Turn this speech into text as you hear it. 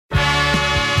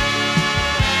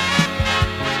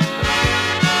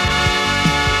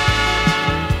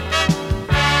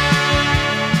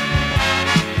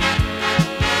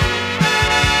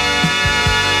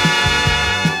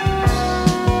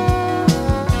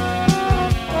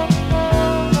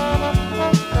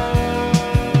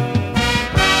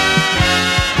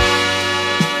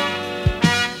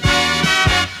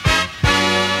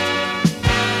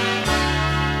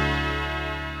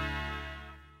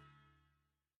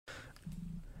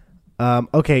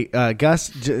Okay,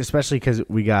 Gus, especially because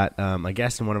we got a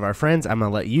guest and one of our friends, I'm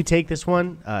going to let you take this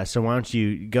one. So why don't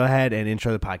you go ahead and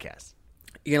intro the podcast?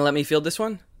 You going to let me field this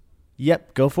one?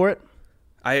 Yep, go for it.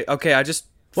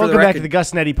 Welcome back to the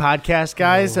Gus and Eddy podcast,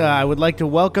 guys. I would like to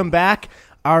welcome back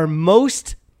our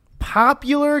most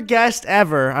popular guest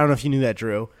ever. I don't know if you knew that,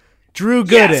 Drew. Drew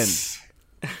Gooden.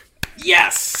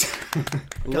 Yes!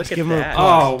 Look at give him that.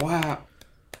 Oh, wow.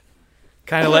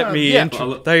 Kind of let me yeah. thought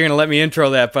you were going to let me intro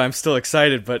that, but I'm still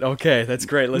excited. But okay, that's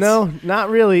great. No, not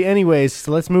really. Anyways,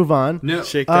 so let's move on. No.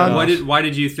 Shake that off. Why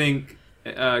did you think,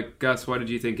 Gus, why did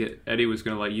you think Eddie was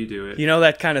going to let you do it? You know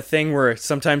that kind of thing where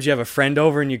sometimes you have a friend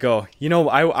over and you go,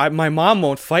 my mom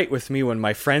won't fight with me when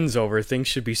my friend's over. Things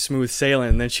should be smooth sailing,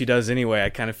 and then she does anyway. I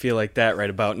kind of feel like that right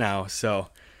about now. So.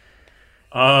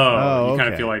 Oh, you kind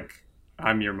okay. of feel like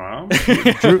I'm your mom?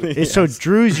 Drew, Yes. So is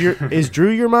Drew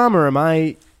your mom, or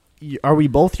are we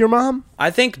both your mom?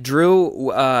 I think Drew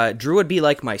would be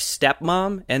like my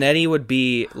stepmom, and Eddie would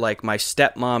be like my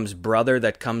stepmom's brother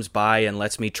that comes by and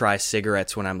lets me try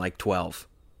cigarettes when I'm like 12.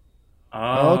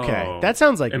 Oh. Okay, that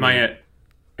sounds like Am me. I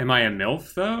a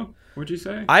MILF, though? Would you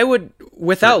say? I would,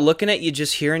 without looking at you,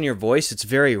 just hearing your voice, it's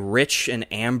very rich and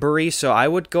ambery, so I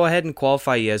would go ahead and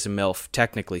qualify you as a MILF,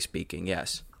 technically speaking,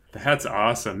 yes. That's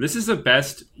awesome. This is the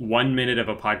best 1 minute of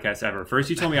a podcast ever. First,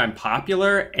 you told me I'm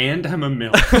popular and I'm a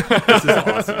MILF. This is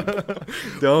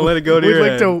awesome. Don't let it go to your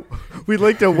head. We'd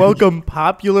like to welcome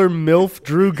popular MILF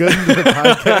Drew Gooden to the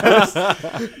podcast.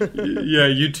 Yeah,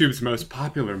 YouTube's most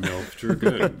popular MILF, Drew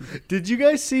Gooden. Did you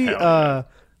guys see? Hell yeah.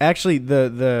 Actually,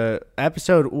 the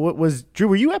episode was Drew.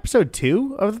 Were you episode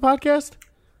 2 of the podcast?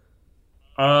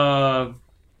 I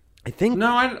think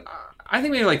no, I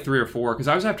think maybe like 3 or 4 because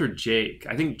I was after Jake.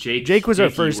 I think Jake was our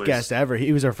first guest ever.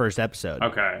 He was our first episode.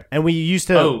 Okay, and we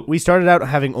started out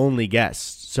having only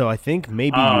guests. So I think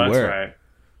maybe you that's were. right.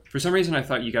 For some reason, I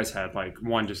thought you guys had like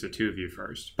just the two of you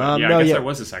first. But I guess there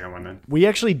was a second one then. We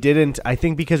actually didn't. I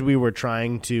think because we were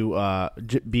trying to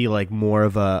be like more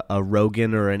of a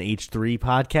Rogan or an H3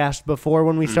 podcast before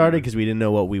when we started because we didn't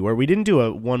know what we were. We didn't do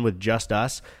a one with just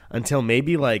us until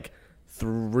maybe like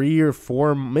 3 or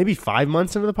 4, maybe 5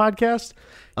 months into the podcast.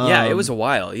 Yeah, it was a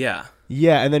while, yeah.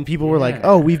 Yeah, and then people were like,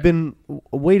 "Oh, we've been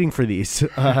waiting for these,"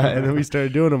 and then we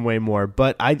started doing them way more.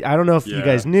 But I don't know if you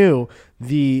guys knew,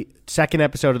 the second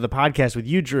episode of the podcast with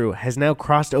you, Drew, has now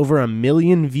crossed over 1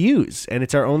 million views, and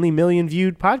it's our only 1 million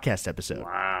viewed podcast episode.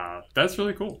 Wow, that's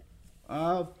really cool.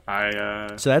 So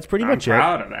that's pretty much it. I'm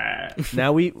proud of that.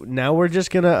 Now we're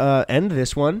just gonna end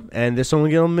this one, and this one will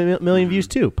get a million views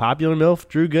too. Popular MILF,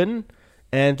 Drew Gooden,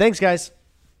 and thanks, guys.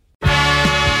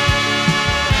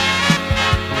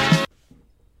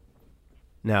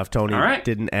 Now, if Tony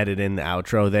didn't edit in the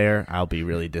outro there, I'll be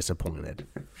really disappointed.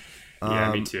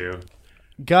 Yeah, me too.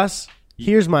 Gus,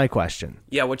 here's my question.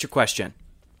 Yeah, what's your question?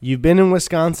 You've been in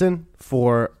Wisconsin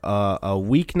for a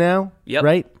week now,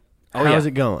 right? How's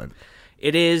it going?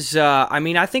 It is.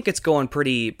 I think it's going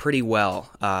pretty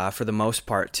well for the most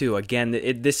part too. Again,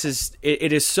 it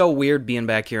is so weird being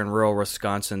back here in rural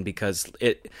Wisconsin because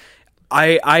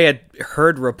I had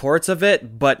heard reports of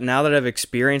it, but now that I've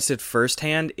experienced it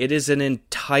firsthand, it is an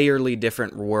entirely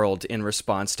different world in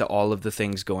response to all of the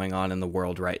things going on in the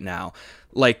world right now.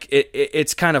 Like,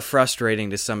 it's kind of frustrating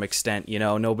to some extent,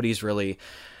 nobody's really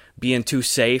being too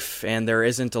safe, and there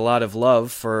isn't a lot of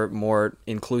love for more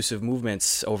inclusive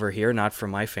movements over here, not for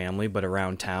my family, but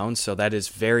around town. So that is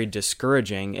very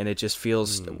discouraging, and it just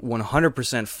feels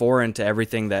 100% foreign to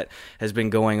everything that has been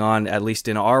going on, at least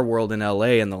in our world in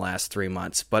LA in the last 3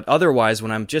 months. But otherwise,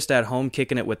 when I'm just at home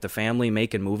kicking it with the family,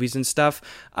 making movies and stuff,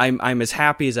 I'm as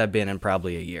happy as I've been in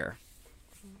probably a year.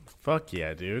 Fuck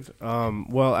yeah, dude.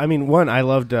 Well, one, I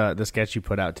loved the sketch you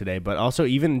put out today, but also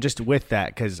even just with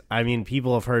that, because,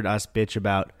 people have heard us bitch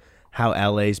about how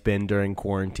LA's been during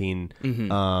quarantine.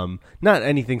 Mm-hmm. Not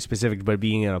anything specific, but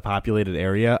being in a populated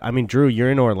area. Drew, you're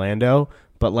in Orlando,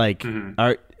 but like,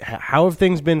 how have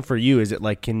things been for you? Is it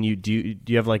like, do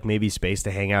you have like maybe space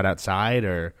to hang out outside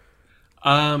or?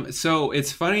 So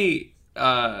it's funny,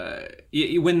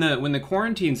 when the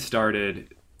quarantine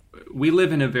started, we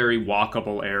live in a very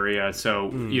walkable area, so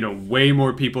way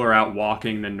more people are out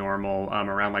walking than normal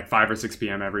around like 5 or 6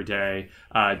 p.m. every day.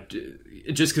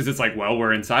 Just because it's like, well,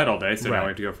 we're inside all day, so now we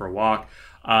have to go for a walk.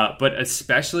 But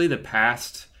especially the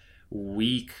past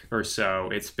week or so,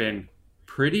 it's been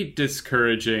pretty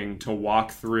discouraging to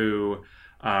walk through.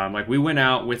 Like we went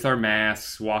out with our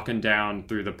masks, walking down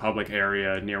through the public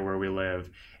area near where we live,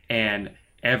 and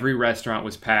every restaurant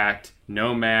was packed,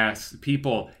 no masks,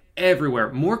 people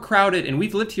everywhere, more crowded, and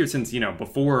we've lived here since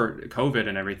before COVID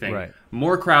and everything. Right.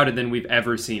 More crowded than we've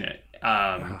ever seen it.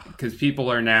 because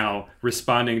people are now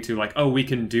responding to like, oh, we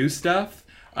can do stuff.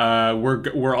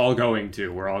 We're all going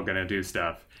to do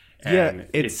stuff. And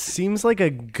it seems like a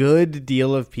good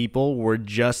deal of people were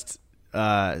just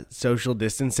social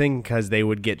distancing because they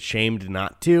would get shamed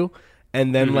not to.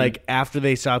 And then, like, after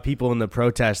they saw people in the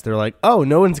protest, they're like, oh,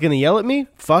 no one's going to yell at me?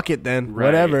 Fuck it then. Right.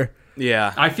 Whatever.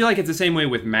 Yeah. I feel like it's the same way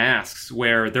with masks,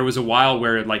 where there was a while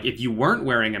where, like, if you weren't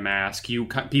wearing a mask,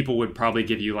 people would probably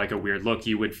give you, like, a weird look.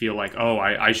 You would feel like, oh,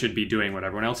 I should be doing what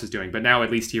everyone else is doing. But now,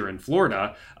 at least here in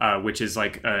Florida, which is,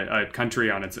 like, a country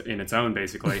in its own,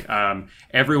 basically,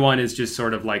 everyone is just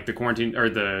sort of like the quarantine, or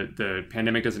the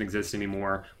pandemic doesn't exist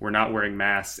anymore. We're not wearing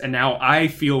masks. And now I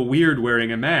feel weird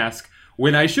wearing a mask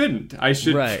when I shouldn't. I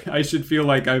should feel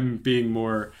like I'm being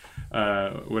more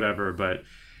whatever. But,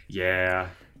 yeah.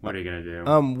 What are you gonna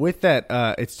do? With that,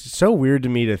 it's so weird to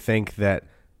me to think that,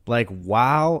 like,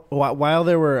 while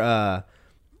there were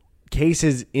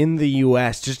cases in the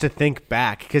U.S., just to think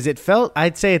back, because it felt,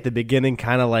 I'd say at the beginning,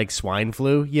 kind of like swine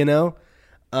flu, you know,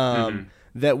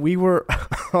 that we were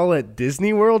all at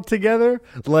Disney World together,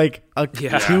 like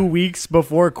 2 weeks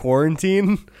before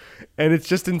quarantine. And it's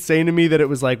just insane to me that it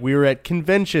was like we were at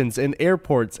conventions and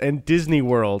airports and Disney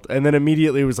World, and then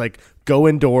immediately it was like, go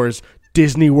indoors.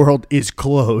 Disney World is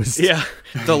closed. Yeah.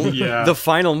 The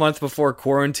final month before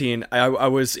quarantine, I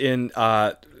was in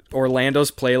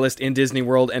Orlando's playlist in Disney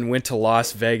World and went to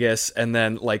Las Vegas, and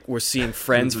then like we're seeing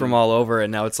friends from all over, and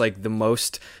now it's like the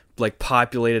most like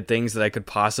populated things that I could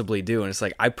possibly do, and it's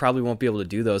like I probably won't be able to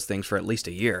do those things for at least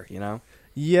a year, you know?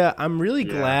 Yeah, I'm really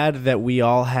glad that we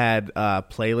all had a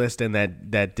playlist and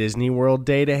that Disney World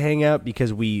day to hang out,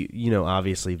 because we,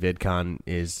 obviously VidCon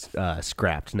is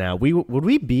scrapped now. Would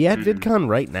we be at VidCon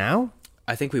right now?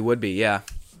 I think we would be, yeah.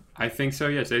 I think so,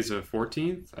 yeah. Today's the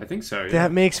 14th? I think so, yeah.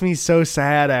 That makes me so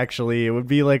sad, actually. It would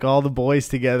be like all the boys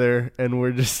together, and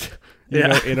we're just...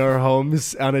 in our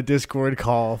homes on a Discord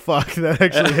call. Fuck, that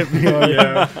actually hit me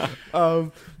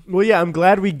on. Well, yeah, I'm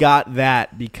glad we got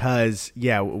that, because,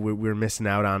 we're missing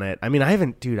out on it. I mean, I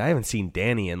haven't seen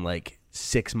Danny in like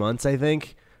 6 months, I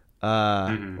think.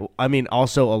 I mean,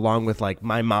 also along with like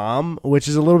my mom, which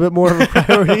is a little bit more of a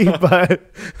priority,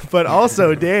 but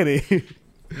also Danny.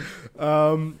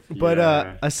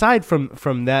 Aside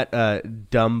from that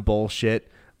dumb bullshit,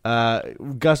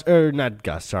 Gus, or not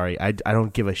Gus, sorry, I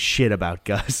don't give a shit about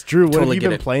Gus. Drew, what have you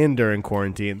been playing during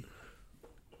quarantine?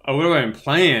 Oh, what have I been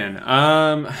playing?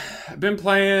 I've been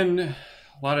playing a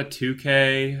lot of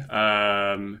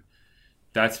 2K.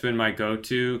 That's been my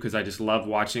go-to, because I just love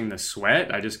watching the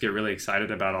sweat. I just get really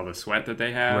excited about all the sweat that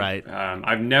they have. Right.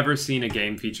 I've never seen a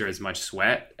game feature as much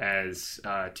sweat as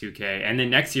 2K. And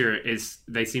then next year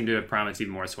they seem to have promised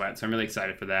even more sweat, so I'm really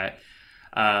excited for that.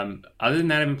 Other than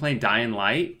that, I've been playing Dying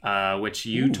Light, which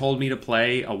you told me to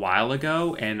play a while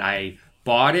ago, and I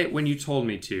bought it when you told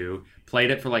me to, played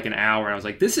it for like an hour, and I was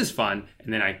like, this is fun,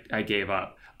 and then I gave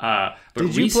up. But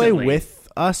did you play with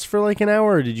us for like an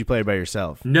hour, or did you play it by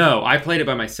yourself? No, I played it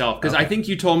by myself, because I think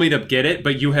you told me to get it,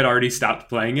 but you had already stopped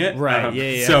playing it. Right,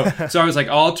 yeah. So I was like,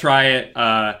 I'll try it,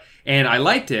 and I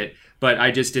liked it, but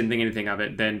I just didn't think anything of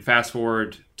it. Then fast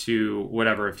forward to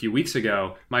a few weeks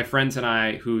ago, my friends and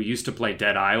I, who used to play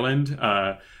Dead Island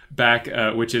back,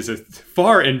 which is a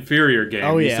far inferior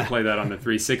game. We used to play that on the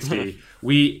 360.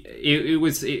 It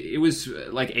was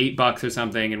like $8 or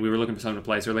something, and we were looking for something to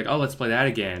play. So we're like, oh, let's play that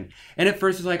again. And at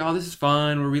first it was like, oh, this is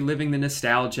fun. We're reliving the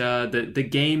nostalgia. The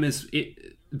game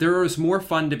there is more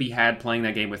fun to be had playing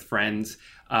that game with friends.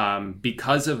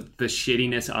 Because of the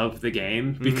shittiness of the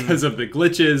game, because of the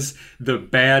glitches, the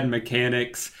bad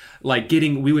mechanics, like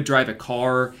we would drive a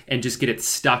car and just get it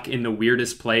stuck in the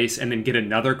weirdest place, and then get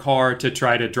another car to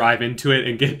try to drive into it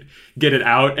and get it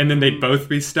out, and then they'd both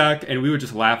be stuck, and we would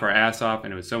just laugh our ass off,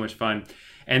 and it was so much fun.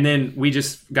 And then we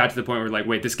just got to the point where we're like,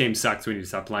 wait, this game sucks, we need to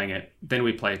stop playing it. Then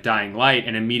we play Dying Light,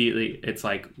 and immediately it's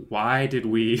like, why did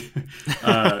we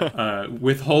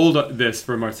withhold this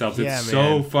from ourselves? It's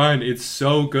so fun. It's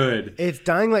so good. It's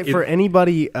Dying Light for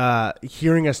anybody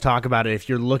hearing us talk about it. If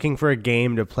you're looking for a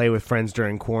game to play with friends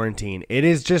during quarantine, it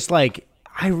is just like,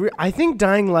 I think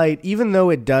Dying Light, even though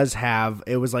it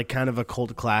was like kind of a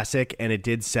cult classic, and it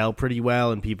did sell pretty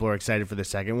well, and people are excited for the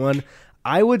second one,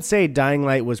 I would say Dying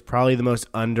Light was probably the most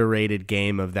underrated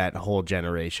game of that whole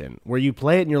generation, where you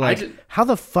play it and you're like, how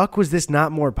the fuck was this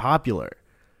not more popular?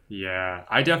 Yeah,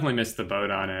 I definitely missed the boat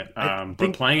on it.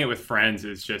 But playing it with friends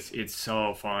it's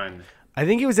so fun. I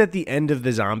think it was at the end of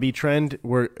the zombie trend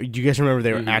where, do you guys remember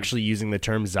they were actually using the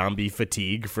term zombie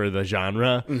fatigue for the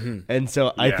genre? And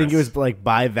so I think it was like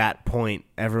by that point,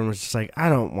 everyone was just like, I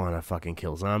don't want to fucking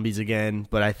kill zombies again.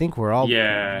 But I think we're all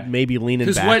maybe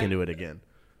leaning back into it again.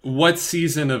 what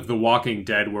season of The Walking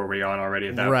Dead were we on already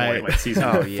at that point? Like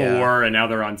season 4, and now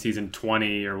they're on season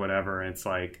 20 or whatever. And it's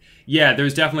like, yeah,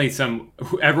 there's definitely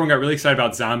everyone got really excited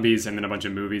about zombies, and then a bunch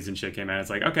of movies and shit came out. It's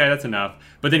like, okay, that's enough.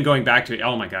 But then going back to it,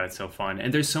 oh my God, it's so fun.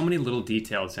 And there's so many little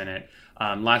details in it.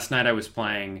 Last night I was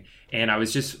playing, and I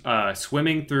was just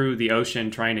swimming through the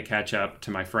ocean trying to catch up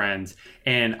to my friends,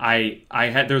 and I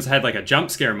had like a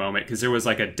jump scare moment because there was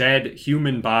like a dead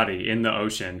human body in the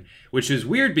ocean, which is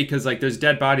weird because like there's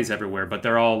dead bodies everywhere, but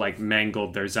they're all like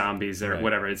mangled, they're zombies, they're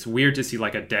whatever. It's weird to see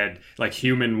like a dead like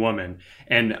human woman,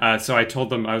 and so I told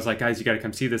them, I was like, guys, you got to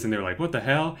come see this, and they were like, what the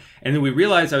hell? And then we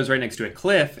realized I was right next to a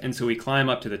cliff, and so we climb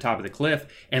up to the top of the cliff,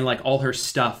 and like all her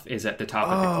stuff is at the top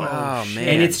of the cliff. Oh man!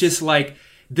 And it's just like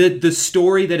the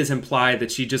story that is implied that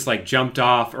she just like jumped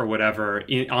off or whatever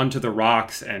onto the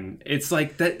rocks, and it's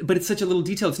like that, but it's such a little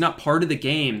detail. It's not part of the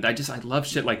game. I love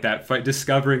shit like that.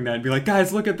 Discovering that and be like,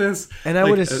 guys, look at this. And I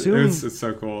would assume it's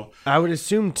so cool. I would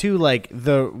assume too, like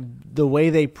the way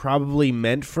they probably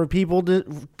meant for people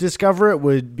to discover it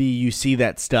would be you see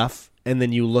that stuff and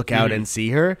then you look out and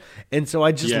see her. And so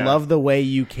I just love the way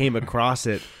you came across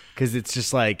it, because it's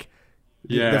just like.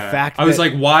 Yeah, the fact I was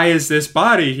like, why is this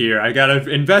body here? I gotta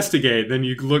investigate. Then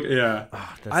you look,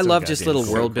 I love just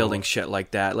little world building shit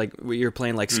like that. Like you're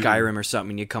playing like Skyrim or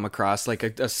something, and you come across like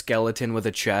a skeleton with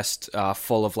a chest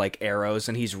full of like arrows,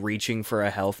 and he's reaching for a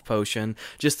health potion.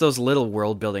 Just those little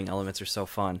world building elements are so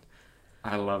fun.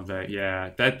 I love that.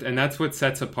 Yeah, that's what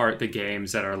sets apart the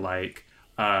games that are like.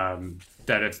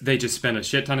 That if they just spend a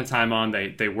shit ton of time on,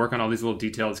 they work on all these little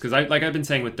details. Because I've been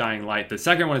saying with Dying Light, the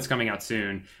second one is coming out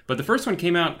soon, but the first one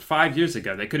came out 5 years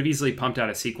ago. They could have easily pumped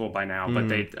out a sequel by now,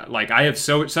 but I have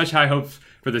such high hopes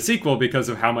for the sequel because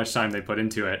of how much time they put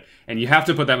into it. And you have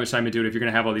to put that much time into it if you're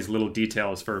going to have all these little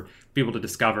details for people to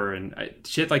discover and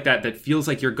shit like that feels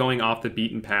like you're going off the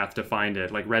beaten path to find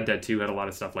it. Like Red Dead 2 had a lot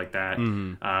of stuff like that.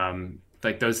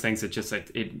 Like those things that just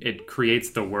like it creates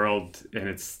the world, and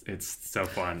it's so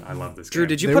fun. I love this game. Drew,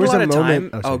 did you put a lot of time?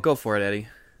 Oh, go for it, Eddie.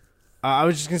 I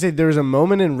was just gonna say there was a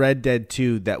moment in Red Dead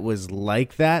 2 that was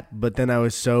like that, but then I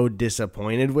was so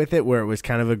disappointed with it, where it was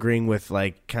kind of agreeing with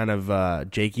like kind of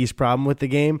Jakey's problem with the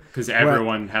game, because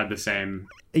everyone had the same.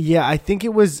 Yeah, I think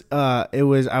it was I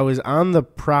was on the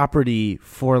property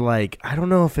for like, I don't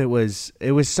know if it was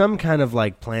some kind of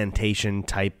like plantation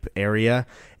type area.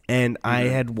 And I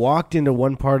had walked into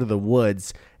one part of the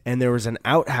woods, and there was an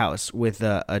outhouse with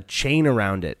a chain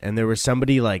around it, and there was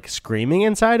somebody like screaming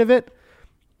inside of it.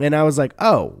 And I was like,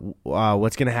 oh,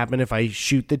 what's going to happen if I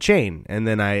shoot the chain? And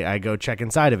then I go check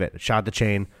inside of it. Shot the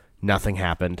chain. Nothing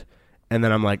happened. And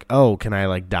then I'm like, oh, can I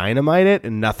like dynamite it?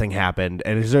 And nothing happened.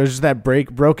 And there's just that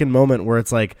broken moment where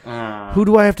it's like, who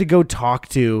do I have to go talk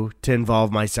to involve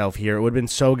myself here? It would have been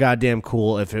so goddamn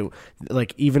cool if it,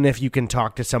 like, even if you can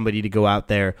talk to somebody to go out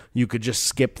there, you could just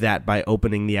skip that by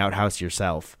opening the outhouse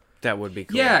yourself. That would be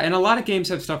cool. Yeah, and a lot of games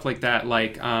have stuff like that.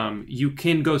 Like, you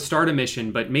can go start a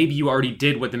mission, but maybe you already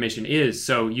did what the mission is.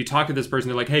 So you talk to this person,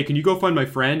 they're like, hey, can you go find my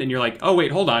friend? And you're like, oh,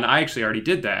 wait, hold on, I actually already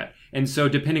did that. And so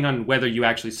depending on whether you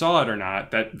actually saw it or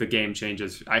not, that the game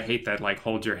changes. I hate that, like,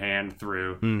 hold your hand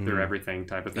through everything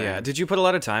type of thing. Yeah. Did you put a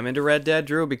lot of time into Red Dead,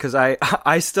 Drew? Because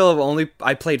I still have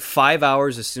I played 5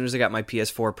 hours as soon as I got my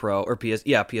PS4 Pro, or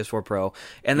PS4 Pro.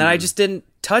 And then I just didn't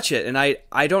touch it. And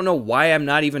I don't know why I'm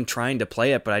not even trying to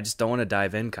play it, but I just don't want to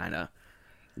dive in, kind of.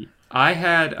 I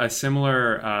had a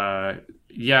similar,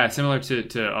 similar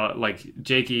to like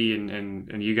Jakey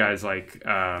and you guys, like,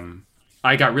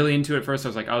 I got really into it first. I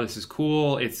was like, oh, this is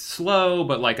cool. It's slow,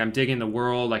 but like I'm digging the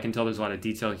world. I can tell there's a lot of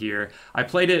detail here. I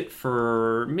played it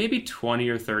for maybe 20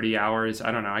 or 30 hours.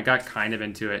 I don't know. I got kind of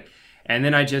into it. And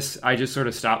then I just sort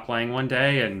of stopped playing one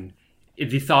day, and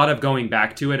the thought of going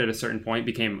back to it at a certain point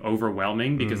became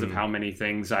overwhelming because of how many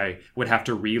things I would have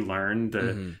to relearn,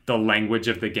 the language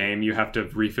of the game you have to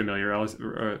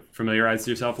familiarize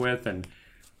yourself with, and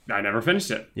I never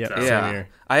finished it. Yep. So. Yeah,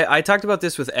 I talked about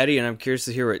this with Eddie, and I'm curious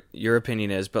to hear what your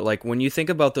opinion is. But like when you think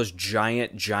about those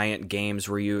giant games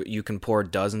where you can pour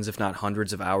dozens, if not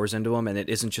hundreds, of hours into them, and it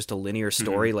isn't just a linear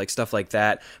story, like stuff like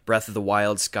that, Breath of the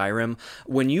Wild, Skyrim.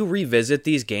 When you revisit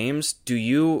these games, are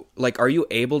you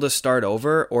able to start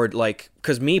over, or like?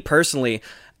 Because me personally,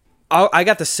 I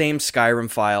got the same Skyrim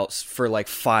files for like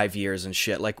 5 years and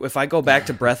shit. Like if I go back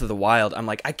to Breath of the Wild, I'm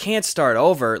like, I can't start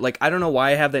over. Like I don't know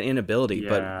why I have that inability.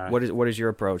 Yeah. But what is your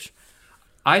approach?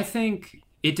 I think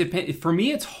it depends. For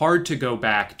me, it's hard to go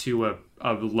back to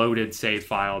a loaded save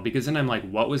file, because then I'm like,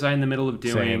 what was I in the middle of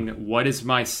doing? Same. What is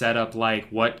my setup like?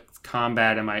 What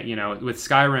combat am I? With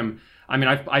Skyrim, I mean,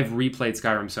 I've replayed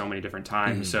Skyrim so many different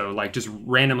times. So like just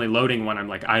randomly loading one, I'm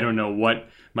like, I don't know what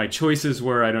my choices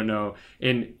were. I don't know.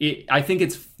 And I think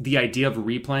it's the idea of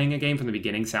replaying a game from the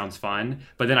beginning sounds fun,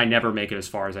 but then I never make it as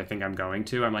far as I think I'm going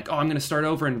to. I'm like, oh, I'm going to start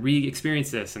over and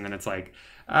re-experience this. And then it's like,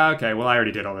 okay, well, I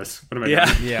already did all this. What am I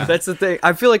doing? Yeah, that's the thing.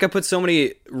 I feel like I put so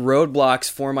many roadblocks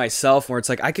for myself where it's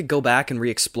like I could go back and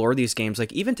re-explore these games,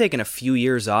 like even taking a few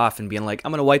years off and being like,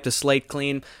 I'm going to wipe the slate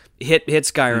clean, hit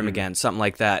Skyrim again, something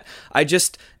like that. I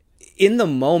just... in the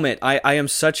moment, I am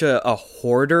such a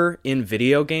hoarder in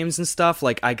video games and stuff.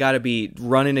 Like, I gotta be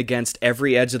running against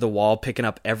every edge of the wall, picking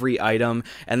up every item,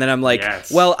 and then I'm like,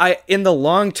 well, in the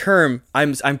long term,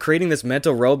 I'm creating this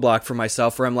mental roadblock for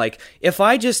myself where I'm like, if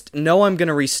I just know I'm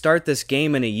gonna restart this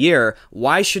game in a year,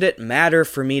 why should it matter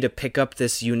for me to pick up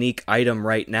this unique item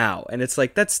right now? And it's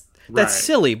like, that's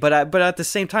silly, but at the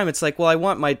same time, it's like, well, I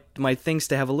want my things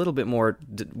to have a little bit more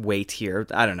weight here.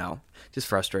 I don't know. Just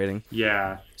frustrating.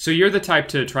 Yeah. So you're the type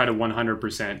to try to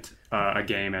 100% a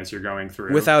game as you're going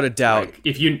through. Without a doubt.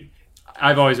 Like,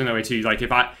 I've always been that way too. Like if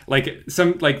I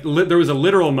there was a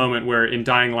literal moment where in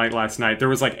Dying Light last night there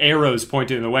was like arrows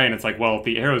pointing in the way, and it's like, well, if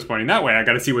the arrow's pointing that way, I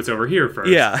got to see what's over here first.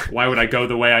 Yeah. Why would I go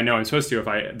the way I know I'm supposed to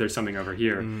if there's something over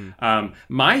here?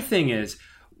 My thing is,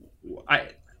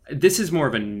 this is more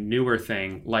of a newer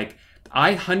thing. Like,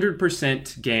 I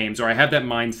 100% games, or I have that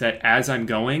mindset as I'm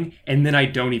going, and then I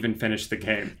don't even finish the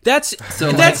game. That's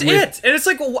it. And it's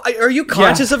like, are you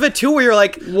conscious of it too? Where you're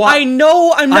like, I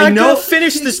know I'm not going to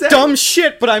finish this dumb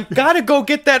shit, but I'm got to go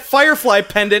get that Firefly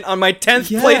pendant on my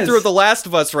 10th playthrough of The Last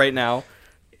of Us right now.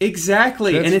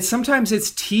 Exactly. And sometimes it's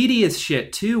tedious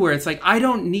shit too, where it's like, I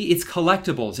don't need, it's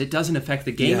collectibles. It doesn't affect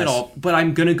the game at all, but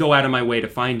I'm going to go out of my way to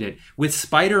find it. With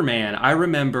Spider-Man, I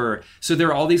remember, so there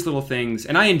are all these little things,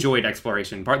 and I enjoyed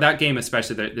exploration. That game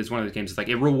especially, is one of those games that's like,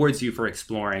 it rewards you for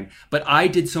exploring. But I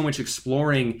did so much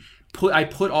exploring, I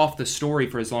put off the story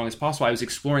for as long as possible. I was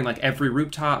exploring like every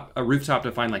rooftop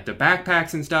to find like the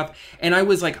backpacks and stuff. And I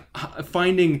was like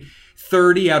finding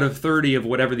 30 out of 30 of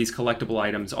whatever these collectible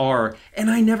items are, and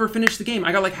I never finished the game.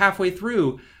 I got like halfway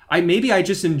through. Maybe I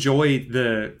just enjoy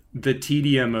the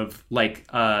tedium of like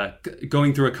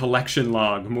going through a collection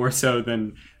log more so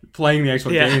than playing the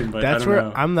actual game. But that's I don't where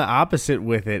know. I'm the opposite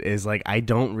with it. Is like I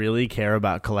don't really care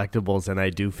about collectibles, and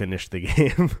I do finish the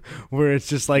game. Where it's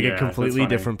just like a completely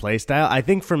different play style. I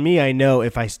think for me, I know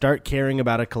if I start caring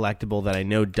about a collectible that I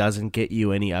know doesn't get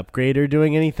you any upgrade or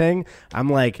doing anything, I'm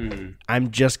like,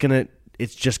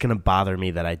 it's just gonna bother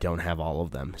me that I don't have all of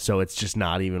them. So it's just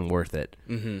not even worth it.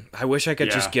 I wish I could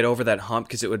just get over that hump,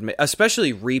 because it would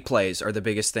especially replays are the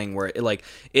biggest thing where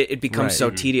it becomes so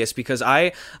tedious, because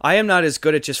I am not as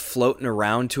good at just floating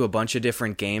around to a bunch of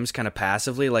different games kind of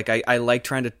passively. Like I like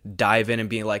trying to dive in and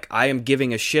being like, I am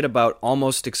giving a shit about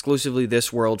almost exclusively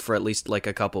this world for at least like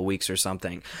a couple weeks or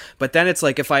something. But then it's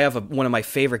like, if I have one of my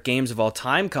favorite games of all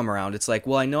time come around, it's like,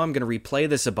 well, I know I'm going to replay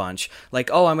this a bunch. Like,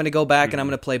 oh, I'm going to go back and I'm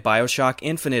going to play BioShock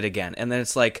Infinite again. And then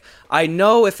it's like, I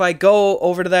know if I go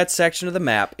over to that section of the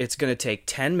map, it's going to take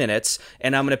 10 minutes,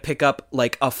 and I'm going to pick up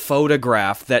like a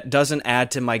photograph that doesn't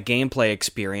add to my gameplay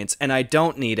experience, and I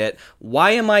don't need it.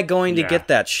 Why am I going to get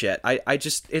that shit? I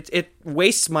just, it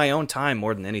wastes my own time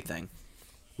more than anything.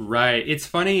 Right. It's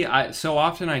funny. So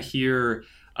often I hear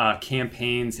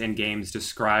campaigns in games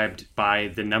described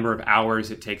by the number of hours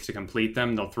it takes to complete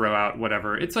them. They'll throw out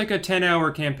whatever. It's like a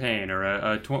 10-hour campaign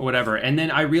or whatever. And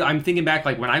then I'm thinking back,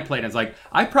 like when I played, I was like,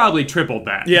 I probably tripled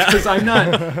that. Yeah. Because I'm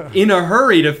not in a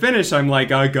hurry to finish. I'm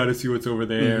like, I got to see what's over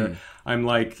there. I'm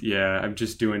like, I'm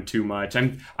just doing too much.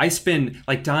 I spend,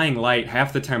 like, Dying Light,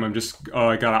 half the time I'm just,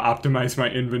 I gotta optimize my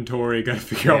inventory, gotta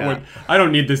figure out what, I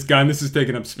don't need this gun, this is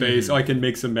taking up space, I can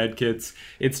make some med kits.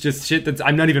 It's just shit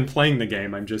I'm not even playing the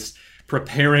game, I'm just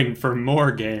preparing for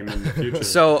more game in the future.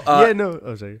 So,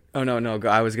 sorry. Oh, no,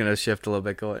 I was gonna shift a little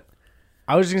bit, go ahead.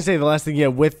 I was just going to say the last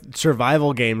thing, with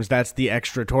survival games, that's the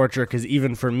extra torture, because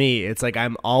even for me, it's like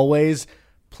I'm always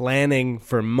planning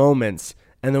for moments.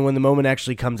 And then when the moment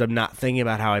actually comes, I'm not thinking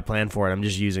about how I plan for it. I'm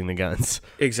just using the guns.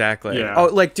 Exactly. Yeah. Oh,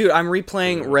 like, dude, I'm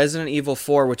replaying Resident Evil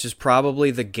 4, which is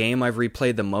probably the game I've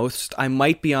replayed the most. I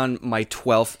might be on my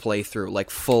 12th playthrough,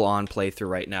 like full-on playthrough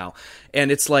right now.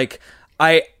 And it's like,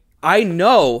 I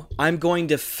know I'm going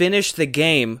to finish the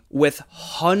game with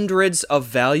hundreds of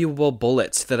valuable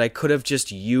bullets that I could have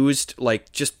just used,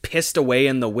 like, just pissed away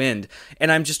in the wind,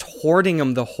 and I'm just hoarding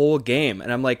them the whole game.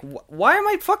 And I'm like, why am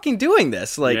I fucking doing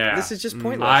this? Like, this is just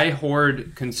pointless. I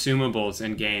hoard consumables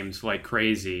in games like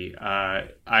crazy.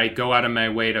 I go out of my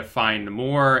way to find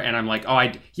more, and I'm like,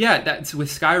 that's with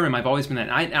Skyrim. I've always been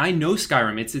that. I know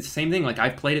Skyrim. It's the same thing. Like,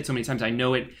 I've played it so many times. I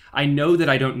know it. I know that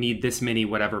I don't need this many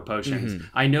whatever potions.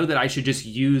 I know that I should just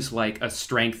use like a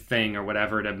strength thing or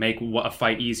whatever to make a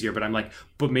fight easier, but I'm like,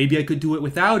 but maybe I could do it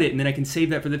without it, and then I can save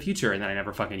that for the future, and then I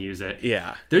never fucking use it.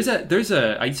 Yeah. I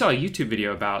saw a YouTube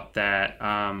video about that.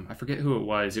 I forget who it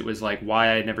was. It was like why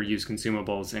I never use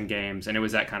consumables in games, and it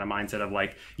was that kind of mindset of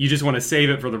like you just want to save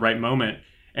it for the right moment,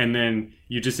 and then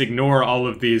you just ignore all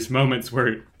of these moments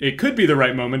where it could be the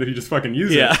right moment if you just fucking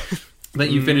use it. That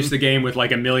you finish the game with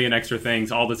like a million extra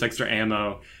things, all this extra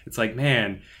ammo. It's like,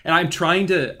 man. And I'm trying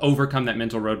to overcome that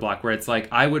mental roadblock where it's like,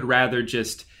 I would rather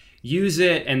just use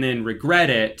it and then regret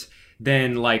it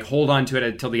than like hold on to it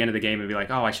until the end of the game and be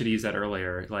like, oh, I should have used that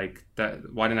earlier. Like,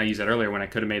 that. Why didn't I use that earlier when I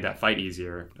could have made that fight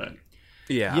easier? But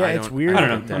yeah, it's weird. I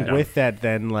don't know. With that,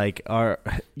 then like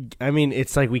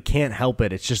it's like we can't help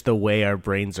it. It's just the way our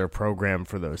brains are programmed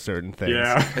for those certain things.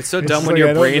 Yeah, it's so dumb when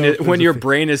your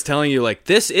brain is telling you like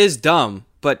this is dumb,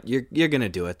 but you're gonna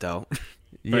do it though.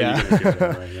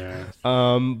 Yeah.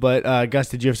 But Gus,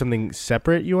 did you have something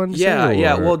separate you wanted to say?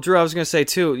 Yeah. Well, Drew, I was gonna say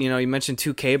too. You know, you mentioned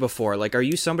 2K before. Like, are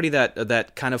you somebody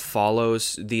that kind of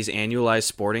follows these annualized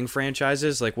sporting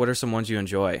franchises? Like, what are some ones you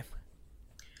enjoy?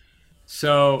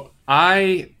 So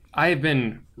I have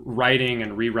been writing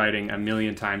and rewriting a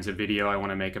million times a video I want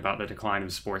to make about the decline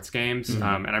of sports games. And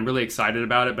I'm really excited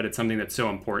about it, but it's something that's so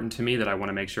important to me that I want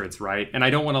to make sure it's right. And I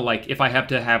don't want to like, if I have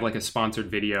to have like a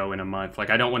sponsored video in a month, like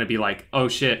I don't want to be like, oh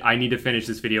shit, I need to finish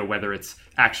this video whether it's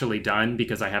actually done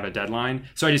because I have a deadline.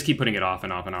 So I just keep putting it off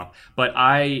and off and off. But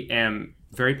I am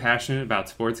very passionate about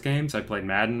sports games. I played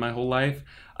Madden my whole life.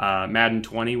 Madden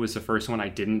 20 was the first one I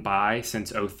didn't buy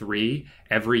since 2003.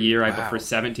 Every year, for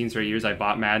 17 straight years, I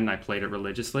bought Madden. I played it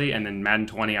religiously. And then Madden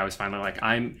 20, I was finally like,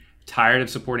 I'm tired of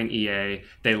supporting EA.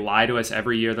 They lie to us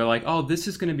every year. They're like, oh, this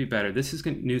is going to be better.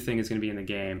 New thing is going to be in the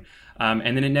game.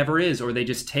 And then it never is. Or they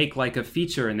just take like a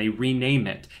feature and they rename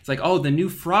it. It's like, oh, the new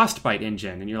Frostbite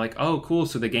engine. And you're like, oh, cool.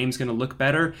 So the game's going to look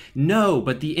better? No,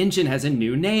 but the engine has a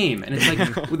new name. And it's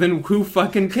like, well, then who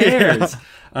fucking cares?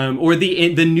 Or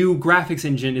the new graphics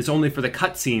engine is only for the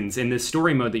cutscenes in this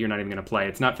story mode that you're not even going to play.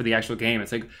 It's not for the actual game.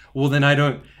 It's like, well, then I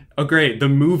don't. Oh, great. The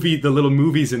little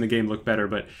movies in the game look better.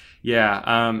 But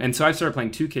yeah. And so I've started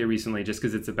playing 2K recently just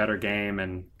because it's a better game.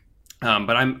 And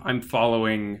but I'm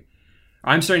starting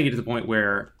to get to the point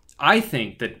where I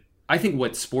think what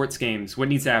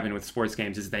needs to happen with sports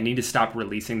games is they need to stop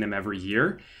releasing them every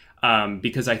year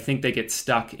because I think they get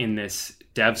stuck in this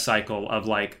dev cycle of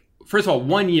like, first of all,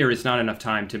 1 year is not enough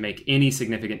time to make any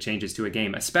significant changes to a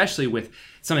game, especially with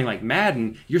something like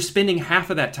Madden. You're spending half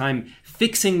of that time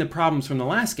fixing the problems from the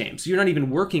last game. So you're not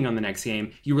even working on the next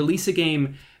game. You release a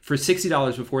game for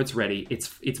 $60 before it's ready.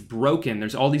 It's broken.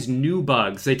 There's all these new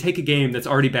bugs. They take a game that's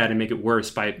already bad and make it worse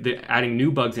by adding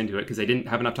new bugs into it because they didn't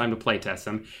have enough time to play test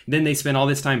them. Then they spend all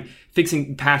this time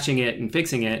patching it and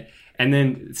fixing it. And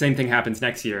then the same thing happens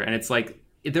next year. And it's like,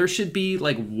 there should be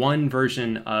like one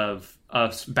version of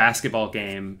a basketball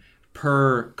game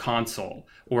per console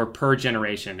or per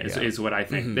generation is what I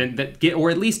think. Then or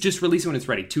at least just release it when it's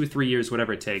ready, 2 or 3 years,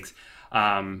 whatever it takes.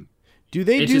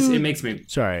 It makes me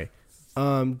sorry.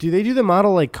 Do they do the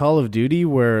model like Call of Duty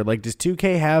where like does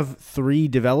 2K have 3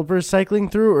 developers cycling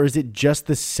through, or is it just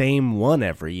the same one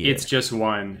every year? It's just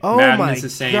one. Oh Madden my is the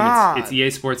same. God. It's EA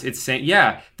Sports. It's same.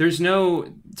 Yeah. There's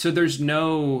no.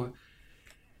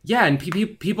 Yeah, and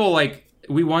people like,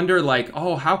 we wonder like,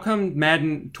 oh, how come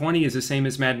Madden 20 is the same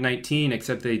as Madden 19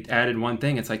 except they added one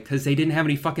thing? It's like, because they didn't have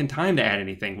any fucking time to add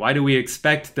anything. Why do we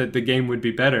expect that the game would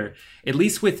be better? At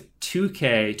least with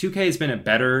 2K has been a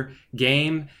better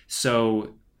game,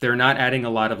 so they're not adding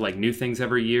a lot of like new things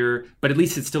every year, but at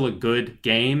least it's still a good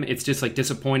game. It's just like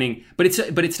disappointing, but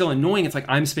it's still annoying. It's like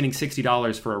I'm spending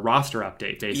 $60 for a roster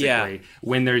update basically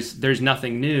when there's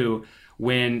nothing new.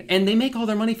 And they make all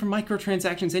their money from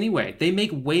microtransactions anyway. They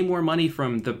make way more money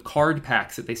from the card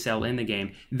packs that they sell in the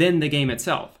game than the game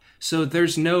itself. So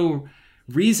there's no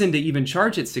reason to even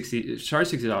charge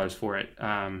 $60 for it.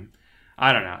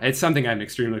 I don't know. It's something I'm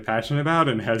extremely passionate about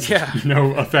and has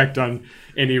no effect on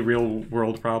any real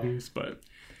world problems, but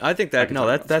I think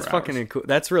that's fucking cool.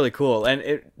 That's really cool.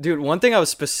 And dude, one thing I was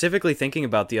specifically thinking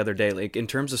about the other day, like in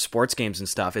terms of sports games and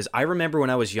stuff, is I remember when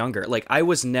I was younger, like I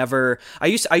used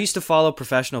to follow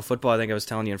professional football. I think I was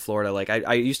telling you in Florida, like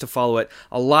I used to follow it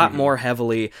a lot more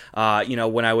heavily,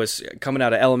 when I was coming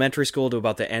out of elementary school to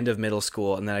about the end of middle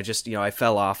school. And then I just, I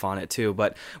fell off on it too.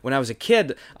 But when I was a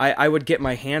kid, I would get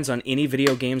my hands on any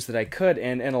video games that I could.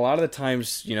 And a lot of the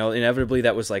times, inevitably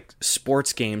that was like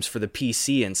sports games for the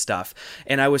PC and stuff.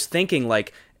 And I was thinking,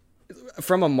 like,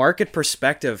 from a market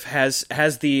perspective, has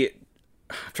the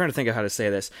I'm trying to think of how to say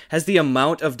this. Has the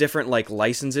amount of different like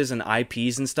licenses and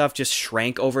IPs and stuff just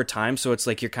shrank over time? So it's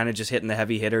like you're kind of just hitting the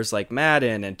heavy hitters like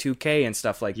Madden and 2K and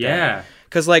stuff like that. Yeah.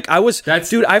 Because like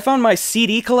dude, I found my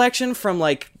CD collection from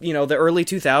like, you know, the early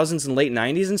 2000s and late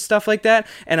 90s and stuff like that.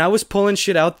 And I was pulling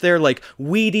shit out there like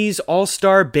Wheaties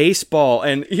All-Star Baseball.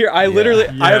 And here I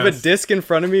I have a disc in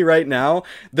front of me right now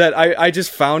that I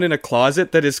just found in a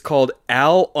closet that is called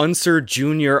Al Unser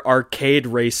Jr. Arcade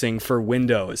Racing for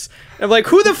Windows. I'm like,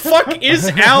 who the fuck is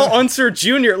Al Unser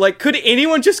Jr.? Like, could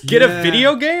anyone just get a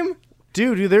video game?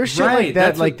 Dude, there's shit like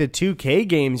that. Like the 2K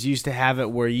games used to have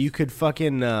it where you could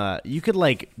fucking, you could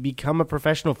like become a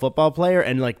professional football player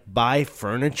and like buy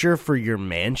furniture for your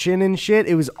mansion and shit.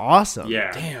 It was awesome.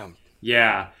 Yeah. Damn.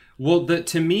 Yeah. Well,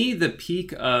 to me, the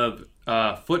peak of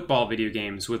football video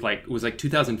games was like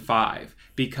 2005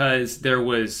 because there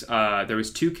was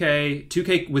 2K.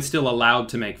 2K was still allowed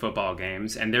to make football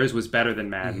games, and theirs was better than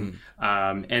Madden.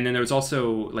 And then there was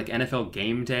also like NFL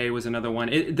Game Day was another one.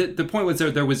 The point was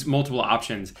there was multiple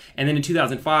options, and then in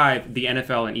 2005 the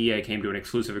NFL and EA came to an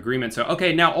exclusive agreement. So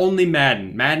okay, now only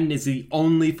Madden. Madden is the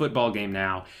only football game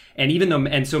now.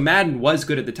 And so Madden was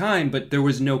good at the time, but there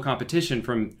was no competition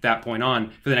from that point on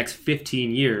for the next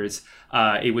 15 years.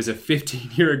 It was a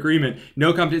 15-year agreement.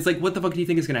 No competition. It's like, what the fuck do you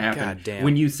think is going to happen? God damn.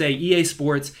 When you say EA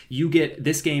Sports, you get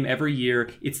this game every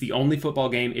year. It's the only football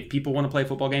game. If people want to play a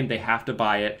football game, they have to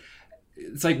buy it.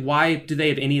 It's like, why do they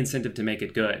have any incentive to make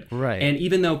it good? Right. And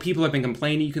even though people have been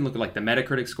complaining, you can look at like the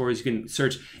Metacritic scores. You can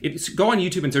search. Go on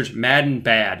YouTube and search Madden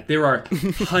bad. There are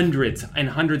hundreds and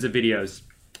hundreds of videos.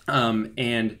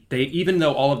 And they, even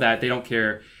though all of that, they don't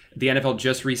care. The NFL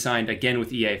just re-signed again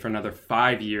with EA for another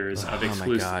 5 years of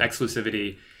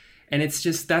exclusivity. And it's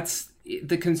just,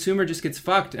 the consumer just gets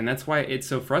fucked. And that's why it's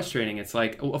so frustrating. It's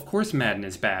like, oh, of course Madden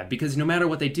is bad because no matter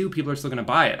what they do, people are still going to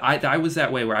buy it. I was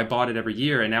that way where I bought it every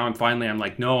year. And now I'm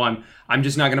like, no, I'm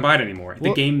just not going to buy it anymore.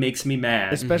 Well, the game makes me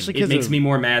mad. Especially because it makes me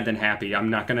more mad than happy. I'm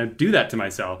not going to do that to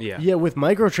myself. Yeah, with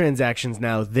microtransactions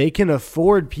now, they can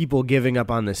afford people giving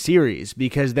up on the series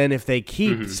because then if they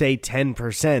keep, say,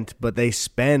 10%, but they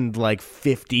spend like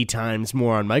 50 times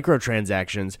more on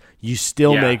microtransactions, you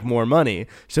still make more money.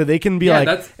 So they can be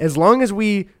as long as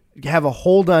we have a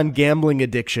hold on gambling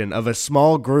addiction of a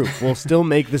small group, we'll still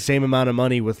make the same amount of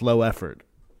money with low effort.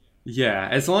 Yeah,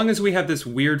 as long as we have this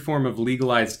weird form of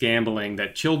legalized gambling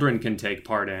that children can take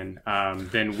part in,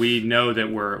 then we know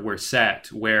that we're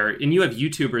set. And you have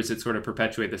YouTubers that sort of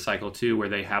perpetuate the cycle too, where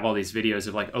they have all these videos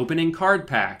of like opening card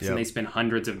packs, and they spend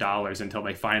hundreds of dollars until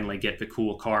they finally get the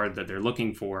cool card that they're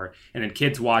looking for. And then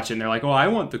kids watch it and they're like, "Oh, I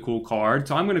want the cool card,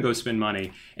 so I'm going to go spend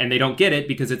money." And they don't get it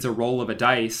because it's a roll of a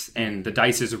dice, and the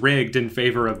dice is rigged in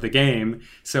favor of the game.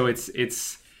 So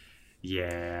it's.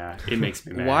 Yeah, it makes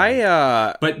me mad.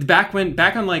 Why? But back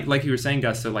on like you were saying,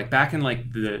 Gus. So like back in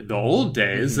like the old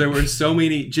days, there were so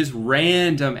many just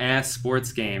random ass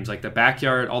sports games. Like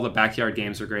all the backyard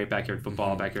games were great. Backyard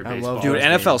football, backyard baseball. Dude,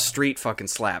 NFL Street fucking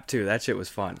slapped too. That shit was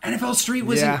fun. NFL Street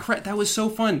was incredible. That was so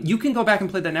fun. You can go back and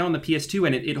play that now on the PS2,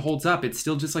 and it holds up. It's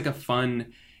still just like a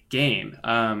fun game.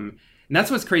 And that's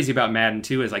what's crazy about Madden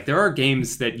too. Is like there are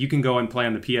games that you can go and play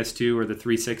on the PS2 or the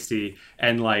 360,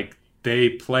 and like. They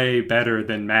play better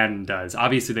than Madden does.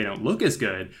 Obviously, they don't look as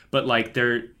good, but like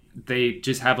they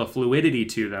just have a fluidity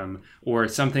to them or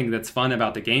something that's fun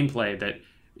about the gameplay that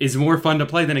is more fun to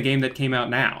play than a game that came out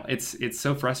now. It's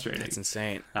so frustrating. It's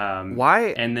insane.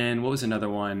 Why? And then what was another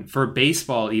one for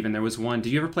baseball? Even there was one.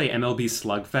 Did you ever play MLB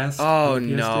Slugfest? Oh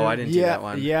no, I didn't do that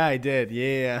one. Yeah, I did.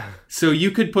 Yeah. So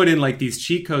you could put in like these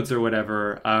cheat codes or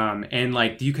whatever, and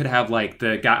like you could have like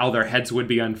the guy, all their heads would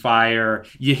be on fire.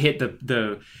 You hit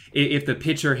if the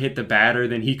pitcher hit the batter,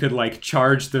 then he could like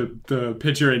charge the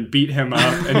pitcher and beat him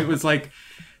up, and it was like.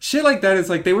 Shit like that is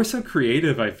like, they were so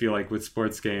creative, I feel like, with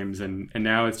sports games. And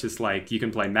now it's just like, you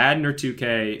can play Madden or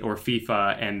 2K or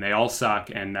FIFA and they all suck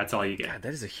and that's all you get. God,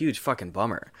 that is a huge fucking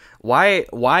bummer. Why,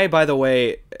 by the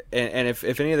way, and if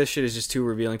any of this shit is just too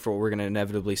revealing for what we're going to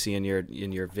inevitably see in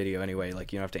your video anyway,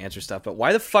 like you don't have to answer stuff, but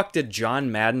why the fuck did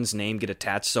John Madden's name get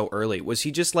attached so early? Was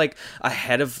he just like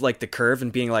ahead of like the curve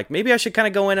and being like, maybe I should kind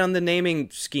of go in on the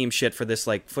naming scheme shit for this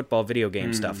like football video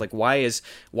game stuff? Like why is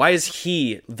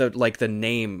he the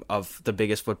name of the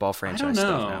biggest football franchise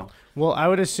stuff now? Well, I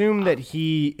would assume that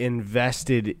he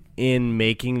invested in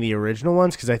making the original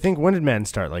ones because I think when did Madden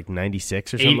start? Like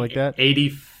 96 or something like that?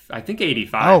 80. I think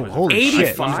 85. Oh, holy shit!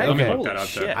 85. Let me Okay. look that up.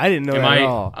 Though. I didn't know that at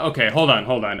all. Okay, hold on.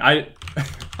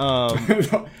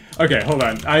 Okay, hold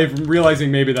on. I'm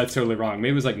realizing maybe that's totally wrong.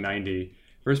 Maybe it was like 90.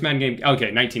 First Madden game.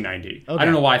 Okay, 1990. Okay. I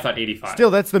don't know why I thought 85.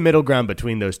 Still, that's the middle ground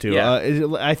between those two.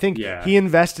 Yeah. I think he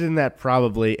invested in that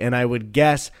probably, and I would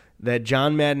guess that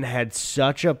John Madden had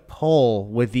such a pull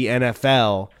with the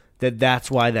NFL that's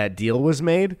why that deal was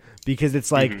made, because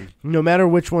it's like no matter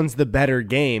which one's the better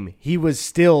game, he was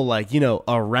still like,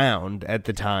 around at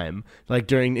the time,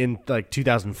 like in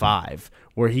 2005,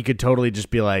 where he could totally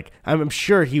just be like, I'm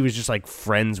sure he was just like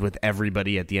friends with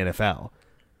everybody at the NFL.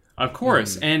 Of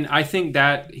course. And I think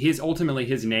that ultimately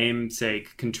his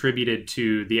namesake contributed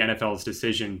to the NFL's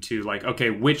decision to like, okay,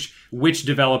 which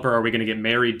developer are we going to get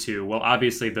married to? Well,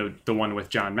 obviously the one with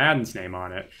John Madden's name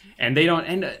on it. And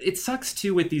it sucks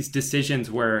too with these decisions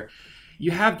where you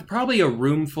have probably a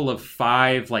room full of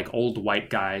 5 like old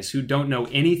white guys who don't know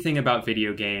anything about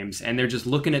video games, and they're just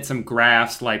looking at some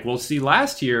graphs like, well, see,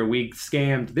 last year we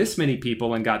scammed this many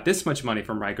people and got this much money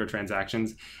from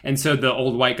microtransactions. And so the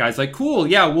old white guy's like, cool,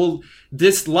 yeah, well,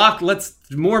 let's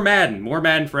more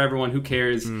Madden for everyone. Who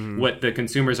cares what the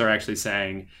consumers are actually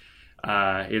saying?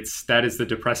 That is the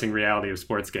depressing reality of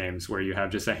sports games, where you have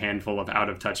just a handful of out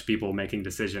of touch people making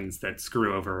decisions that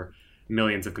screw over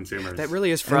millions of consumers. That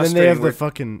really is frustrating. And then they have the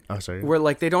fucking... Oh, sorry. Where,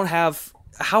 like, they don't have...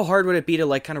 How hard would it be to,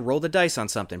 like, kind of roll the dice on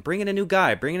something? Bring in a new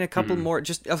guy. Bring in a couple more...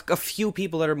 Just a few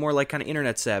people that are more, like, kind of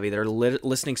internet savvy, that are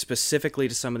listening specifically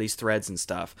to some of these threads and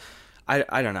stuff.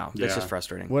 I don't know. It's just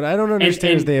frustrating. What I don't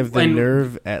understand is they have the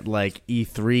nerve at, like,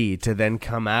 E3 to then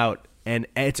come out, and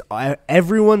it's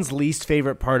everyone's least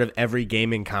favorite part of every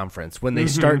gaming conference when they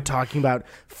start talking about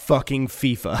fucking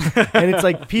FIFA. And it's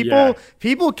like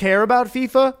people care about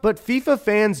FIFA, but FIFA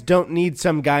fans don't need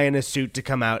some guy in a suit to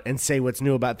come out and say what's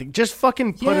new about things. Just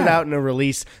fucking put it out in a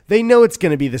release. They know it's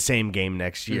going to be the same game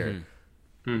next year.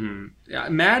 Yeah,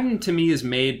 Madden to me is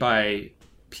made by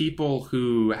people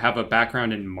who have a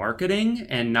background in marketing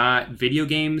and not video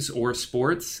games or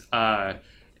sports.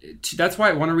 That's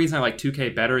why one reason I like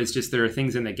 2K better is just there are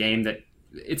things in the game that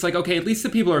it's like, okay, at least the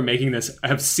people who are making this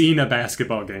have seen a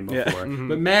basketball game before. Yeah.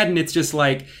 But Madden, it's just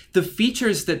like the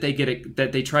features that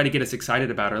they try to get us excited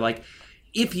about are like,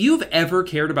 if you've ever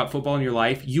cared about football in your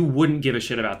life, you wouldn't give a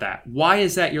shit about that. Why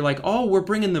is that? You're like, oh, we're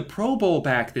bringing the Pro Bowl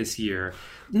back this year.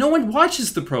 No one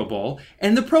watches the Pro Bowl,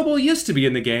 and the Pro Bowl used to be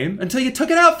in the game until you took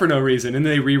it out for no reason, and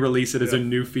they re-release it as a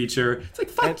new feature. It's like,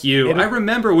 fuck you. I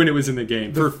remember when it was in the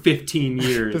game for 15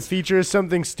 years. The feature is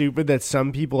something stupid that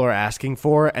some people are asking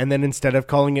for, and then instead of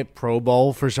calling it Pro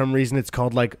Bowl, for some reason it's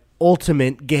called, like,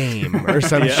 Ultimate Game or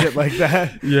some shit like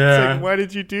that. Yeah. It's like, why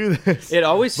did you do this? It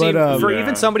always seems, for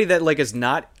even somebody that, like, is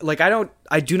not, like,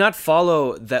 I do not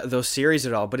follow those series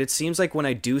at all, but it seems like when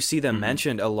I do see them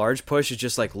mentioned, a large push is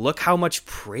just like, look how much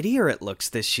prettier it looks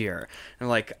this year. And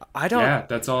like,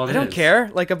 that's all I don't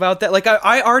care, like, about that. Like,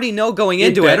 I already know going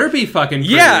into it. It better be fucking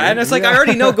pretty. Yeah, and it's like, I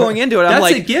already know going into it. I'm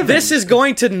like, a given. This is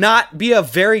going to not be a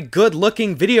very good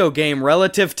looking video game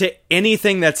relative to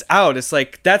anything that's out. It's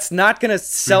like, that's not going to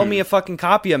sell me a fucking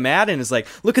copy of Madden. It's like,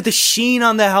 look at the sheen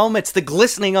on the helmets, the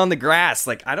glistening on the grass.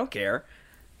 Like, I don't care.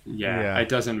 Yeah, it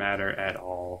doesn't matter at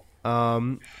all.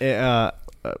 One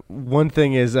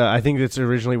thing is, I think that's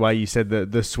originally why you said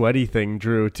the sweaty thing,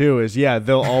 Drew, too, is,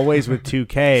 they'll always with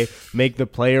 2K make the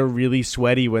player really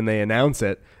sweaty when they announce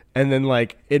it. And then,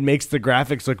 like, it makes the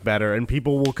graphics look better, and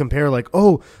people will compare, like,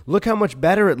 oh, look how much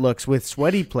better it looks with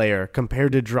sweaty player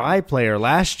compared to dry player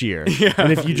last year. Yeah,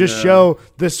 and if you just show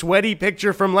the sweaty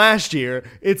picture from last year,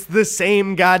 it's the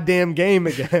same goddamn game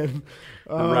again.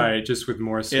 Right, just with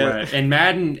more sweat. Yeah. And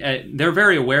Madden, they're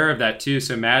very aware of that too.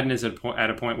 So Madden is at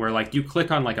a point where, like, you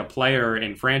click on like a player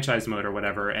in franchise mode or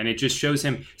whatever, and it just shows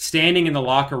him standing in the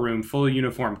locker room, full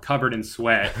uniform, covered in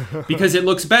sweat, because it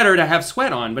looks better to have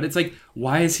sweat on. But it's like,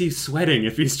 why is he sweating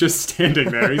if he's just standing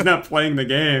there? He's not playing the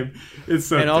game. It's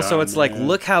so. And also, dumb, it's like,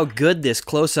 look how good this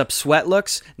close-up sweat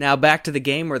looks. Now back to the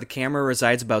game where the camera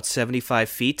resides about 75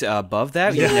 feet above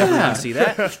that. You never even see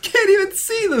that. You can't even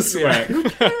see the sweat. Who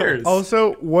cares? Also,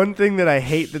 one thing that I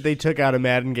hate that they took out of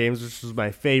Madden games, which was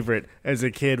my favorite as a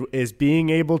kid, is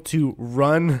being able to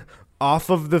run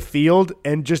off of the field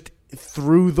and just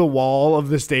through the wall of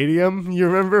the stadium. You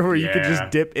remember where you could just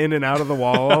dip in and out of the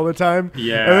wall all the time?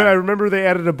 Yeah. And then I remember they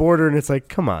added a border, and it's like,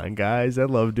 come on, guys. I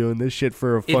love doing this shit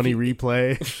for a funny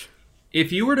replay.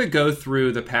 If you were to go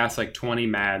through the past like 20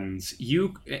 Maddens,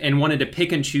 and wanted to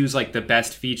pick and choose like the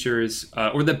best features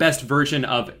or the best version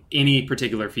of any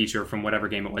particular feature from whatever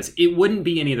game it was, it wouldn't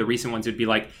be any of the recent ones. It'd be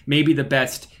like maybe the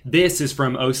best this is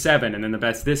from 07, and then the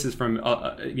best this is from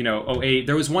 08.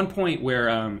 There was one point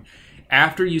where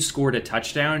after you scored a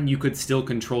touchdown, you could still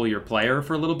control your player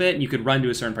for a little bit, and you could run to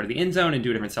a certain part of the end zone and do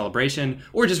a different celebration,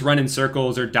 or just run in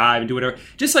circles or dive and do whatever.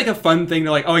 Just like a fun thing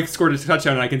to like, oh, I scored a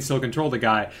touchdown and I can still control the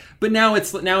guy. But now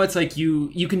it's like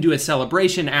you can do a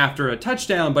celebration after a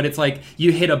touchdown, but it's like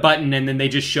you hit a button and then they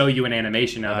just show you an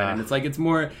animation of it, and it's like it's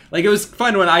more like it was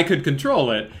fun when I could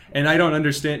control it, and I don't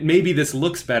understand. Maybe this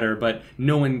looks better, but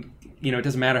no one. It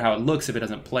doesn't matter how it looks if it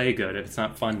doesn't play good, if it's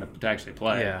not fun to actually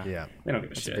play. Yeah. They don't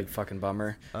give a That's shit. a big fucking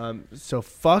bummer. So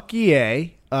fuck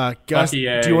EA. Gus, Fuck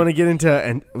EA. do you want to get into,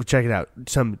 and check it out,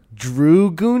 some Drew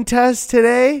Guntas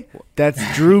today? That's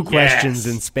Drew questions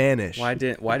in Spanish. Why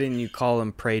didn't you call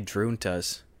him Pre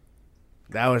Druntas?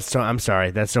 That was so, I'm sorry.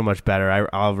 That's so much better.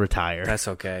 I'll retire. That's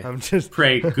okay. I'm just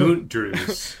Pray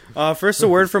Drews. First, a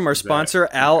word from our sponsor,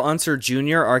 Al Unser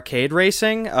Jr. Arcade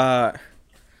Racing.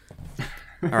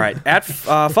 All right.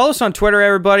 Follow us on Twitter,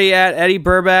 everybody, at Eddy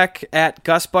Burback, at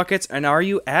Gus Buckets, and are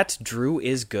you at Drew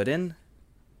is Gooden?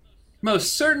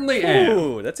 Most certainly am.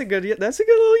 Ooh, that's a good little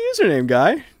username,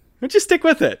 guy. Why don't you stick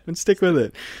with it?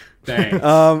 Thanks.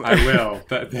 I will.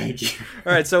 Thank you.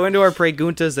 All right, so into our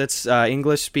preguntas. That's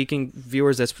English-speaking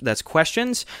viewers. That's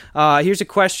questions. Here's a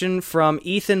question from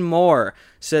Ethan Moore.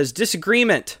 Says,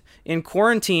 disagreement. In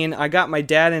quarantine, I got my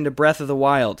dad into Breath of the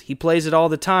Wild. He plays it all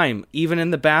the time, even in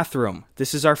the bathroom.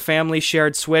 This is our family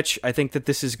shared Switch. I think that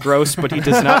this is gross, but he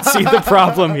does not see the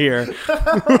problem here.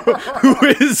 Who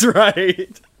is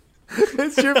right?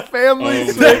 it's your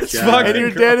family. That's fucking and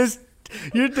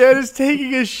your dad is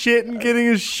taking a shit and getting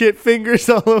his shit fingers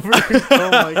all over.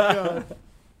 Oh my god.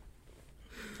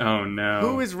 Oh no.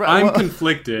 Who is right? I'm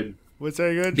conflicted. What's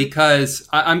that good? Because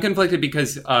I'm conflicted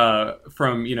because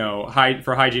from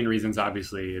for hygiene reasons,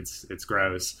 obviously it's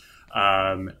gross.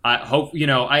 I hope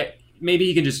maybe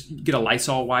he can just get a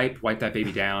Lysol wipe that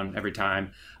baby down every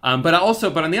time. But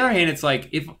on the other hand, it's like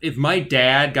if my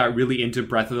dad got really into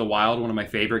Breath of the Wild, one of my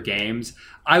favorite games,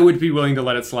 I would be willing to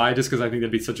let it slide just because I think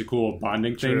that'd be such a cool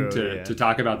bonding thing to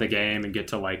talk about the game and get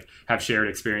to like have shared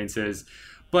experiences.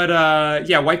 But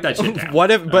wipe that shit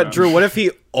down. Drew, what if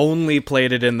he only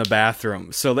played it in the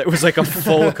bathroom? So that was like a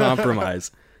full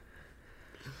compromise.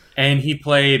 And he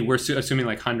played, we're assuming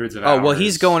like hundreds of hours. Oh, well,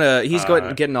 he's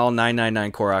getting all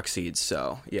 999 Korok seeds,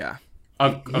 so yeah.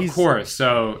 Of course,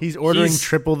 so he's ordering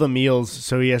triple the meals,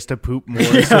 so he has to poop more.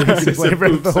 So he can play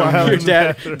Breath of the Wild.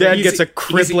 Your dad gets a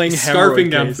crippling scarfing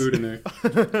down case. food in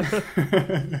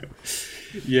there.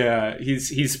 Yeah,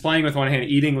 he's playing with one hand,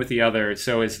 eating with the other.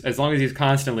 So as long as he's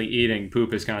constantly eating,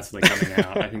 poop is constantly coming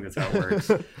out. I think that's how it works.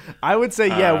 I would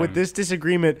say, with this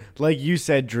disagreement, like you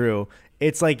said, Drew,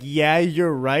 it's like, yeah,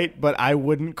 you're right, but I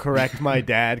wouldn't correct my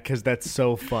dad because that's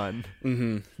so fun.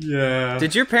 Mm-hmm. Yeah.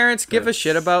 Did your parents give a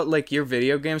shit about like your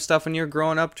video game stuff when you were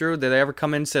growing up, Drew? Did they ever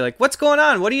come in and say like, "What's going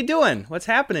on? What are you doing? What's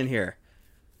happening here?"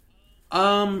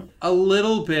 A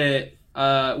little bit.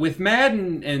 With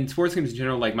Madden and sports games in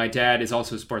general, like my dad is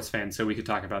also a sports fan, so we could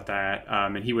talk about that.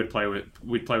 And he would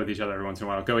we'd play with each other every once in a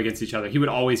while, go against each other. He would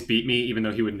always beat me, even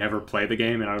though he would never play the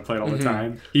game, and I would play it all the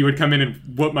time. He would come in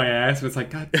and whoop my ass, and it's like,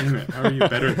 God damn it, how are you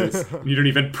better at this? You don't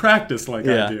even practice like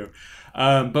I do.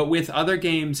 But with other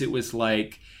games, it was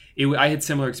like, I had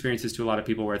similar experiences to a lot of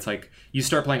people where it's like you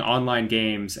start playing online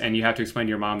games and you have to explain to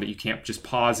your mom that you can't just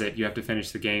pause it. You have to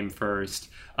finish the game first.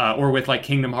 Or with like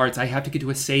Kingdom Hearts, I have to get to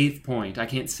a save point. I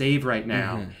can't save right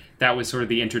now. Mm-hmm. That was sort of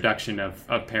the introduction of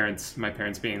my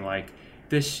parents being like,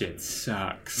 this shit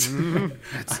sucks.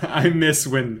 Mm-hmm. I miss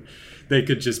when they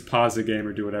could just pause the game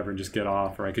or do whatever and just get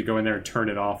off, or I could go in there and turn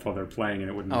it off while they're playing and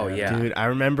it wouldn't matter. Yeah. Dude, I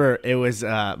remember it was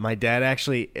my dad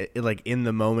actually like in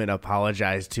the moment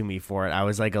apologized to me for it. I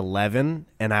was like 11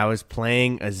 and I was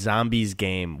playing a zombies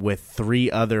game with 3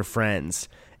 other friends,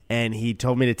 and he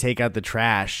told me to take out the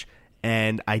trash,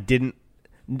 and I didn't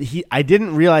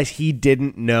realize he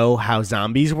didn't know how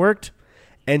zombies worked.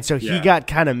 And so he got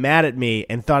kind of mad at me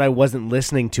and thought I wasn't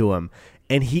listening to him.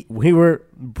 And we were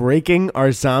breaking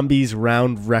our zombies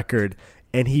round record,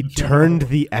 and he turned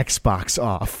the Xbox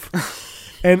off.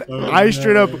 And I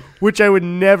straight up, which I would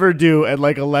never do at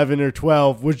like 11 or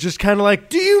 12, was just kind of like,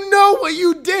 do you know what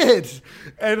you did?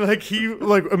 And like he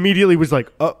like immediately was like,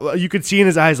 you could see in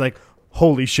his eyes like,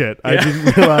 holy shit, I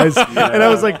didn't realize. And I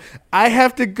was like, I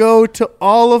have to go to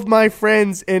all of my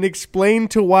friends and explain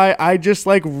to why I just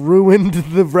like ruined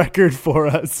the record for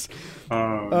us.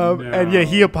 No. And yeah,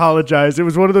 he apologized. It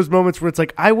was one of those moments where it's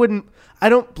like, I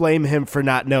don't blame him for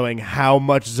not knowing how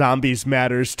much zombies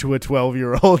matters to a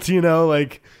 12-year-old, you know,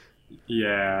 like.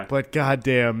 Yeah. But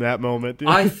goddamn, that moment. Dude.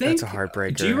 I think that's a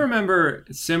heartbreaker. Do you remember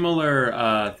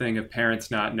similar thing of parents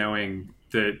not knowing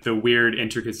the weird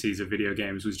intricacies of video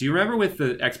games was, do you remember with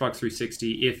the Xbox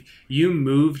 360, if you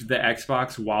moved the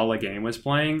Xbox while a game was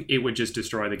playing, it would just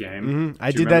destroy the game? Mm-hmm.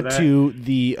 I did that to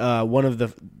the one of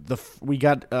the we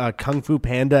got Kung Fu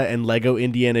Panda and Lego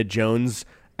Indiana Jones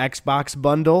Xbox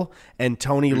bundle, and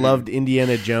Tony loved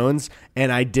Indiana Jones,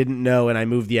 and I didn't know, and I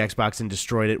moved the Xbox and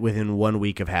destroyed it within 1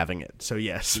 week of having it. So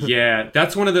yes. Yeah,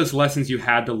 that's one of those lessons you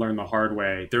had to learn the hard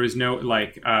way. There was no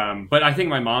but I think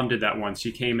my mom did that once.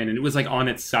 She came in and it was like on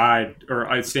its side, or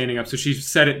I was standing up, so she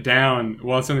set it down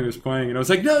while something was playing, and I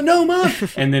was like, no, Mom.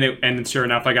 and then sure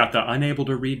enough, I got the unable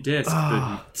to read disc,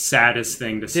 the saddest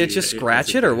thing to see. Did it just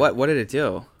scratch it, or what? What did it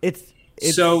do?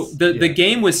 So the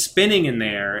game was spinning in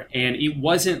there, and it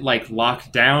wasn't like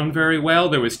locked down very well.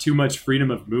 There was too much freedom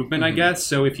of movement, I guess.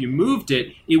 So if you moved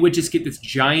it, it would just get this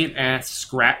giant ass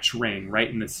scratch ring right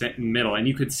in the middle, and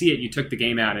you could see it. You took the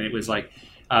game out, and it was like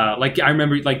I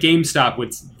remember, like GameStop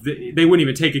they wouldn't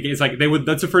even take a game. It's like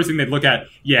that's the first thing they'd look at.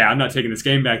 Yeah, I'm not taking this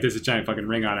game back. There's a giant fucking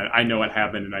ring on it. I know what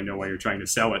happened, and I know why you're trying to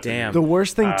sell it. Damn. The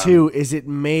worst thing too is it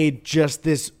made just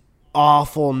this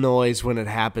awful noise when it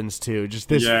happens too. Just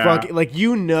this fucking, like,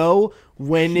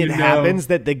 when it happens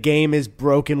that the game is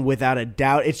broken without a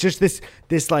doubt. It's just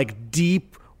this like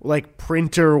deep like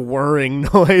printer whirring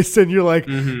noise, and you're like,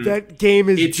 that game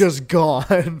is just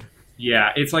gone.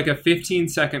 Yeah, it's like a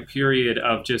 15-second period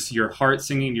of just your heart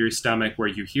singing to your stomach, where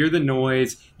you hear the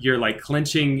noise, you're like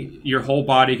clenching your whole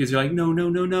body because you're like, no,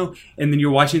 and then you're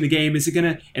watching the game, is it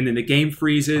gonna? And then the game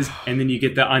freezes, and then you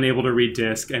get the unable to read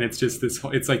disc, and it's just this.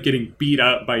 It's like getting beat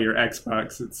up by your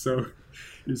Xbox. It's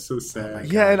so sad.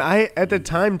 Yeah, and I at the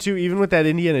time too, even with that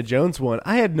Indiana Jones one,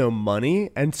 I had no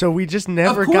money, and so we just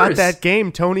never got that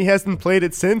game. Tony hasn't played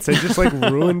it since. I just like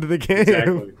ruined the game.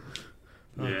 Exactly.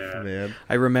 Yeah, man.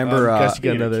 I remember. Guess you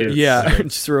got another. Yeah,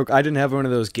 just I didn't have one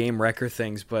of those game wrecker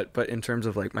things, but in terms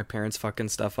of like my parents fucking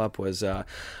stuff up was, I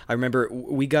remember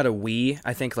we got a Wii,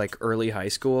 I think like early high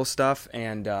school stuff,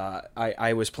 and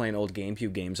I was playing old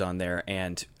GameCube games on there,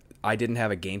 and I didn't have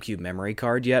a GameCube memory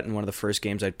card yet, and one of the first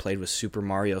games I'd played was Super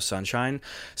Mario Sunshine.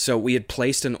 So we had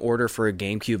placed an order for a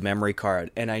GameCube memory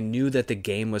card, and I knew that the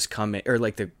game was coming, or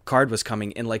like the card was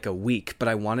coming in like a week, but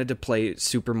I wanted to play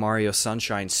Super Mario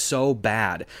Sunshine so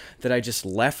bad that I just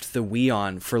left the Wii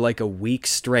on for like a week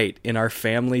straight in our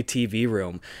family TV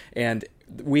room. And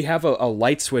we have a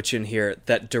light switch in here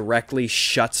that directly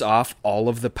shuts off all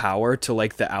of the power to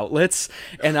like the outlets,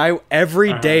 and I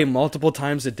every day, multiple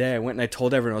times a day, I went and I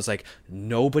told everyone, I was like,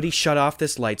 nobody shut off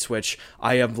this light switch.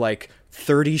 I have like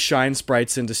 30 shine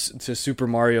sprites into Super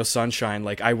Mario Sunshine.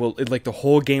 Like I will, like the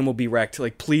whole game will be wrecked.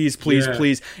 Like please.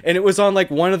 And it was on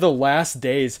like one of the last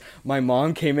days. My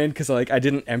mom came in because like I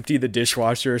didn't empty the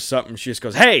dishwasher or something. She just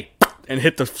goes, "Hey," and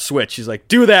hit the switch. She's like,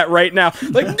 "Do that right now."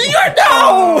 Like,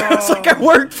 no! It's like I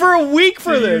worked for a week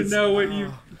for this. You know what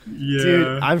you? Yeah.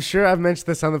 Dude, I'm sure I've mentioned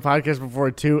this on the podcast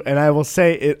before too, and I will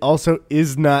say it also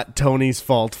is not Tony's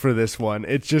fault for this one.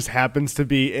 It just happens to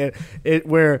be it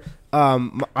where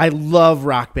I love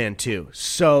Rock Band 2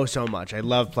 so much. I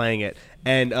love playing it.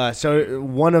 And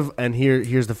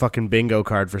here's the fucking bingo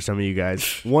card for some of you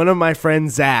guys. One of my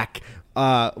friends, Zach,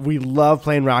 we love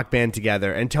playing Rock Band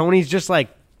together, and Tony's just like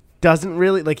doesn't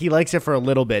really like, he likes it for a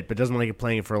little bit but doesn't like it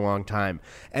playing it for a long time.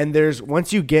 And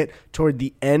once you get toward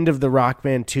the end of the Rock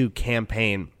Band 2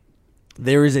 campaign,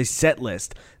 there is a set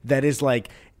list that is like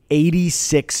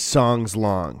 86 songs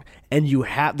long, and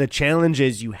the challenge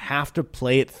is you have to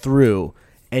play it through,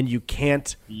 and you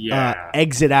can't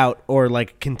exit out or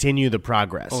like continue the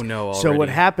progress. Oh no! Already. So what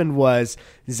happened was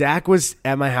Zach was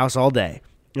at my house all day,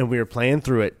 and we were playing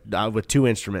through it with 2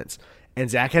 instruments,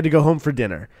 and Zach had to go home for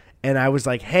dinner. And I was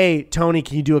like, "Hey, Tony,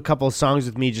 can you do a couple of songs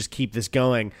with me? Just keep this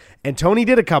going." And Tony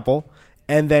did a couple,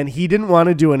 and then he didn't want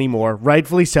to do any more.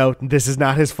 Rightfully so. This is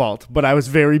not his fault. But I was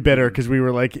very bitter because we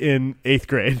were like in 8th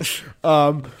grade.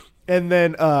 And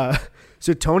then,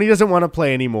 so Tony doesn't want to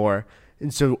play anymore.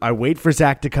 And so I wait for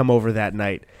Zach to come over that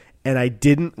night. And I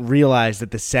didn't realize that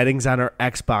the settings on our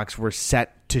Xbox were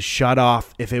set to shut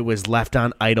off if it was left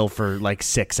on idle for like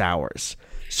 6 hours.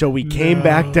 So we came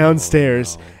back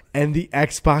downstairs. And the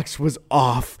Xbox was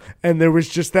off, and there was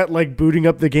just that like booting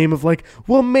up the game of like,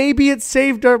 well, maybe it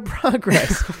saved our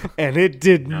progress, and it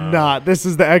did not. This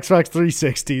is the Xbox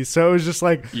 360, so it was just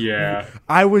like,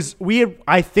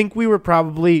 I think we were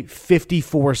probably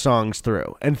 54 songs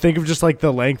through, and think of just like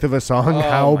the length of a song,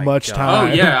 how much time.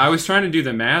 Oh yeah, I was trying to do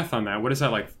the math on that. What is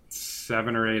that, like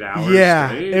 7 or 8 hours? Yeah,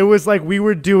 straight? It was like we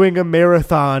were doing a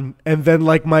marathon, and then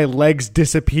like my legs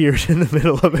disappeared in the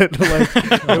middle of it. Like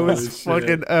it was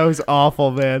it was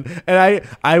awful, man. And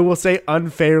I will say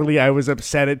unfairly, I was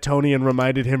upset at Tony and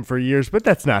reminded him for years, but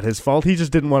that's not his fault. He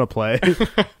just didn't want to play.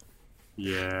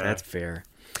 Yeah. That's fair.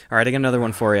 All right, I got another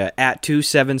one for you. At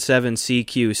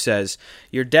 277CQ says,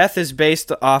 your death is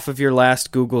based off of your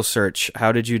last Google search.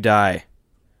 How did you die?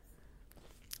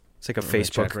 It's like a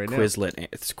Facebook right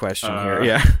Quizlet question here.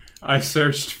 Yeah. I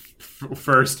searched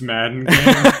first Madden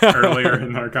game earlier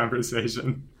in our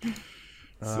conversation.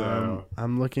 So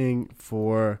I'm looking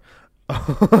for...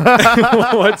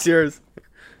 What's yours?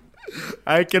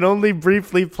 I can only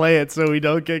briefly play it so we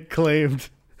don't get claimed.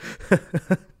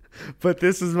 But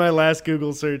this is my last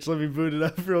Google search. Let me boot it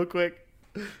up real quick.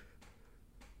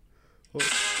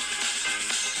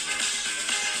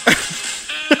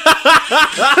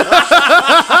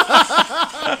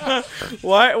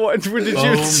 Why? What did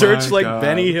you search like God.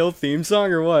 Benny Hill theme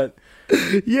song or what?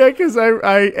 Yeah, because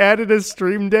I added a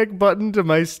Stream Deck button to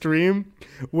my stream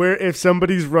where if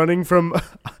somebody's running from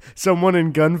someone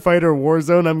in Gunfight or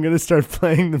Warzone, I'm going to start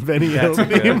playing the Benny Hill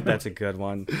theme. That's a good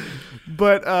one.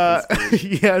 But,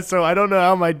 yeah, so I don't know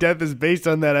how my death is based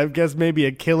on that. I guess maybe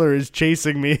a killer is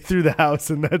chasing me through the house,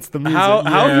 and that's the music.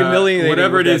 How humiliating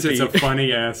whatever would it is, that it's be? a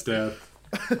funny ass death.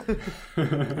 All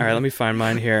right, let me find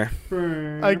mine here.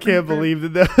 I can't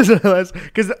believe that was the last...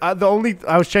 Because I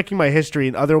was checking my history,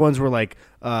 and other ones were like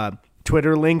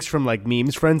Twitter links from like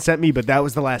memes friends sent me, but that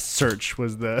was the last search,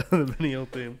 was the Benny Hill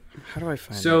theme. How do I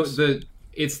find So this?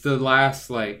 it's the last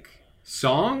like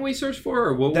song we searched for,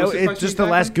 or what was the It's question just the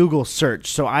exactly? last Google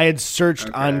search. So I had searched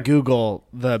on Okay. Google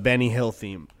the Benny Hill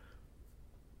theme.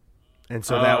 And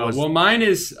so that was... Well, mine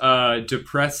is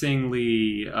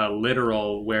depressingly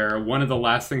literal, where one of the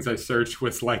last things I searched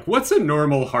was like, what's a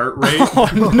normal heart rate? So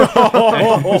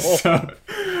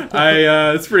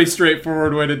it's a pretty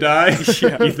straightforward way to die.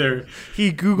 Yeah. Either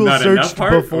He Google not enough searched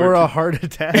heart before or- a heart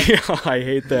attack. I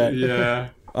hate that. yeah.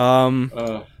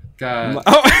 Oh, God.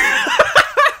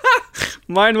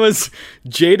 mine was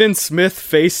Jaden Smith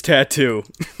face tattoo.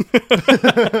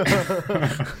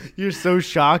 You're so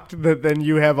shocked that then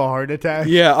you have a heart attack.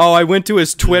 Yeah. Oh, I went to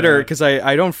his Twitter Yeah. because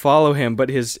I don't follow him, but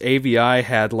his AVI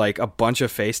had like a bunch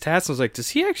of face tats. I was like, does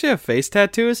he actually have face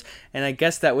tattoos? And I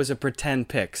guess that was a pretend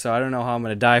pic. So I don't know how I'm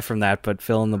gonna die from that, but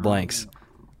fill in the blanks.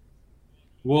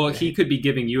 Well, he could be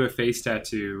giving you a face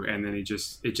tattoo, and then it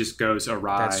just goes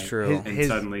awry. That's true. And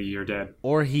suddenly you're dead.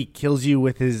 Or he kills you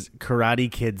with his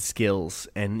Karate Kid skills,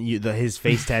 and his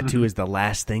face tattoo is the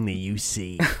last thing that you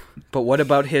see. But what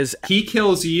about his He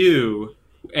kills you,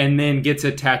 and then gets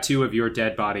a tattoo of your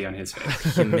dead body on his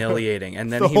face. humiliating?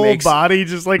 And then The he whole makes body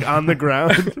just like on the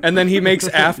ground. and then he makes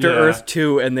After Yeah. Earth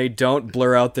 2, and they don't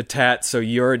blur out the tat, so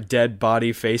your dead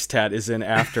body face tat is in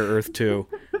After Earth 2.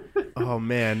 Oh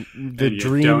man, the And you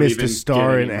dream don't is to even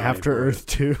star get in any money After for it. Earth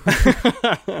 2.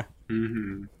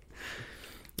 Mm-hmm.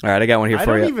 All right, I got one here I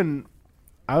for don't you. even.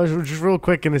 I was just real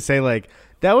quick going to say, like,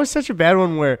 that was such a bad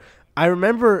one where I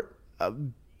remember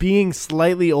being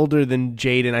slightly older than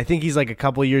Jaden. I think he's like a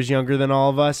couple years younger than all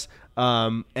of us.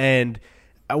 And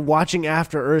watching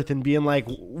After Earth and being like,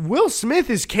 Will Smith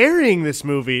is carrying this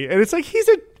movie. And it's like, he's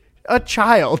a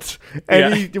child.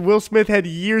 And Will Smith had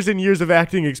years and years of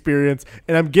acting experience.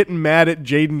 And I'm getting mad at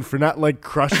Jaden for not, like,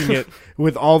 crushing it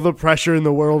with all the pressure in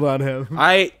the world on him.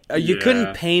 You Yeah.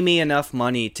 couldn't pay me enough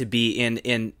money to be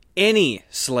in any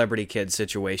celebrity kid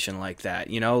situation like that,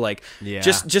 you know, like Yeah.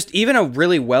 just even a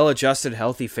really well-adjusted,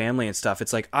 healthy family and stuff.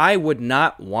 It's like, I would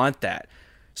not want that.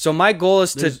 So my goal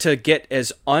is to get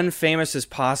as unfamous as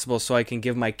possible so I can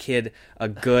give my kid a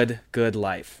good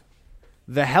life.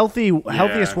 The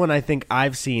healthiest one I think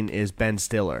I've seen is Ben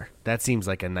Stiller. That seemed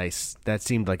like a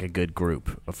good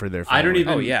group for their family. I don't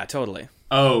even. Oh yeah, totally.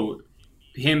 Oh,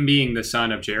 him being the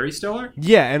son of Jerry Stiller.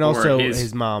 Yeah, and Or also his-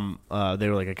 his mom, they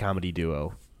were like a comedy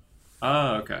duo.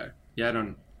 Oh, okay. Yeah, I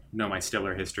don't know my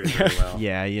Stiller history very well.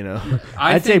 Yeah, you know.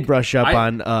 I I'd say think- brush up I-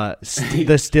 on the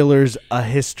Stillers' A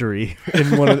History in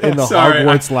the Sorry,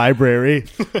 Hogwarts library.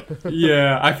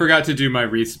 Yeah, I forgot to do my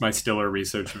Stiller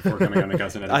research before coming on the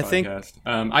Gus and Eddy I think- podcast.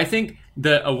 I think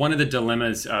the one of the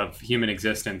dilemmas of human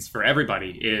existence for everybody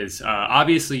is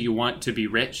obviously you want to be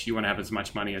rich, you want to have as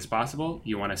much money as possible,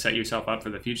 you want to set yourself up for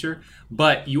the future,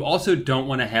 but you also don't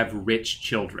want to have rich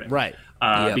children, Right.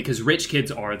 Yep. Because rich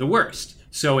kids are the worst.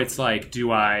 So it's like,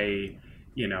 do I,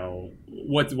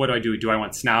 what do I do? Do I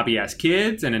want snobby ass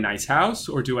kids and a nice house,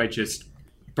 or do I just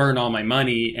burn all my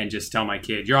money and just tell my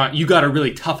kid you got to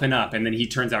really toughen up, and then he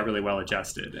turns out really well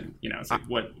adjusted, and it's like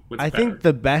what's I better? think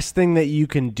the best thing that you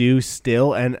can do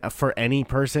still, and for any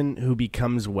person who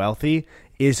becomes wealthy,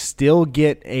 is still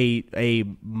get a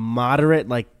moderate,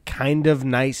 like kind of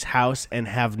nice house and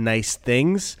have nice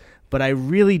things. But I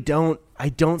really don't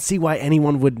see why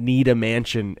anyone would need a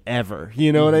mansion ever.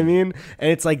 You know what I mean?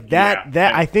 And it's like that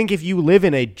Yeah. I think if you live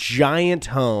in a giant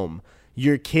home,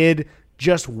 your kid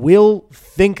just will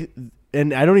think,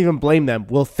 and I don't even blame them,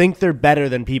 will think they're better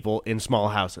than people in small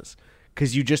houses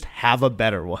because you just have a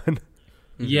better one.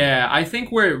 Yeah, I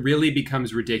think where it really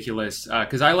becomes ridiculous,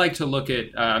 because I like to look at,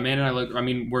 Amanda and I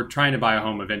mean, we're trying to buy a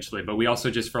home eventually, but we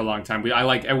also just for a long time, I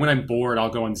like, when I'm bored, I'll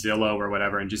go on Zillow or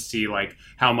whatever and just see like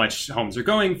how much homes are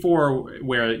going for,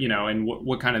 where, you know, and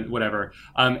what kind of whatever.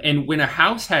 And when a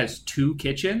house has 2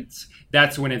 kitchens,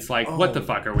 that's when it's like, what the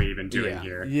fuck are we even doing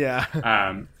here?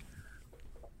 Yeah.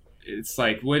 It's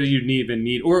like, what do you even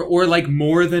need? Or like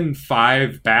more than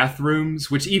 5 bathrooms,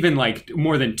 which even like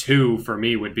more than 2 for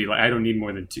me would be like, I don't need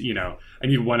more than 2, you know, I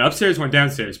need one upstairs, one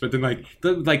downstairs. But then like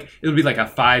it'll be like a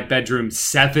 5-bedroom,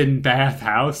 7-bath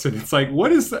house. And it's like,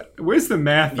 where's the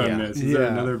math on this? Is there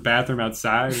another bathroom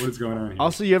outside? What's going on here?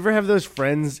 Also, you ever have those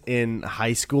friends in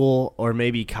high school or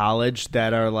maybe college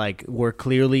that are like, were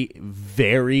clearly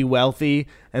very wealthy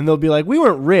and they'll be like, we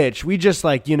weren't rich. We just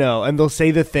like, you know, and they'll say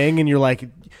the thing and you're like,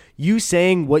 you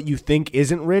saying what you think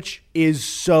isn't rich is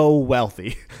so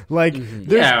wealthy. Like,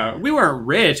 yeah, we weren't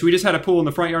rich. We just had a pool in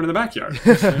the front yard and the backyard.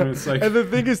 And it's like, and the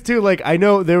thing is too, like, I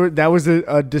know that was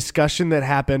a discussion that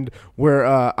happened where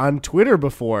on Twitter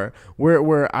before,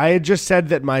 where I had just said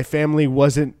that my family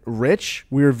wasn't rich.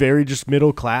 We were very just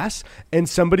middle class, and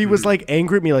somebody was like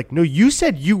angry at me, like, no, you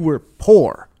said you were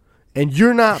poor, and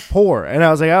you're not poor. And I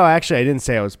was like, oh, actually, I didn't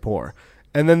say I was poor.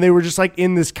 And then they were just like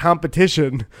in this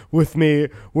competition with me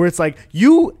where it's like,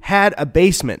 you had a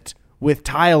basement with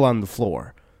tile on the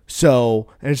floor. So,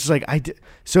 and it's just like,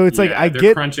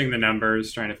 they're crunching the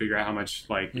numbers, trying to figure out how much,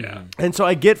 like, And so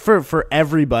I get for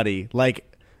everybody, like,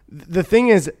 the thing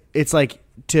is, it's like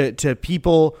to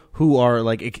people who are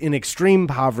like in extreme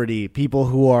poverty, people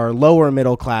who are lower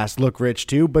middle class look rich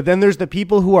too. But then there's the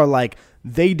people who are like,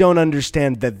 they don't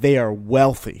understand that they are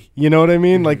wealthy. You know what I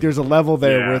mean? Like, there's a level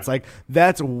there where it's like,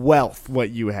 that's wealth, what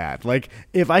you had. Like,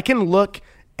 if I can look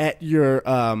at your,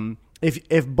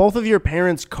 if both of your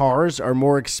parents' cars are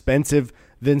more expensive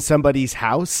than somebody's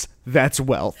house, that's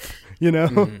wealth, you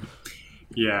know?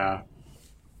 Yeah.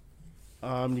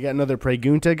 You got another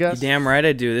pregunta, Gus? Damn right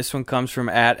I do. This one comes from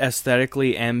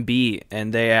 @aestheticallymb,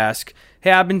 and they ask,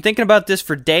 hey, I've been thinking about this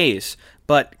for days,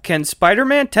 but can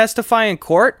Spider-Man testify in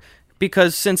court?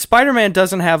 Because since Spider-Man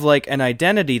doesn't have, like, an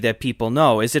identity that people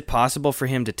know, is it possible for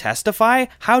him to testify?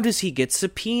 How does he get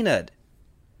subpoenaed?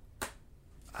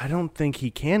 I don't think he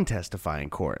can testify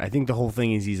in court. I think the whole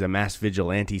thing is he's a mass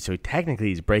vigilante, so technically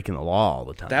he's breaking the law all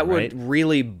the time. That would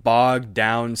really bog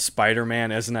down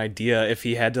Spider-Man as an idea if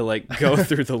he had to, like, go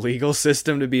through the legal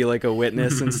system to be, like, a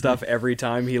witness and stuff every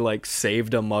time he, like,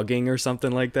 saved a mugging or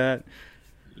something like that.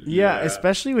 Yeah,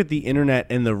 especially with the internet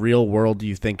and the real world,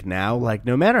 you think now, like,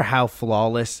 no matter how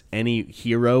flawless any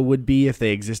hero would be if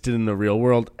they existed in the real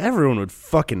world, everyone would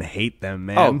fucking hate them,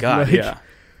 man. Oh, God, like, yeah.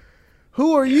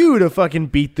 Who are you to fucking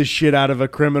beat the shit out of a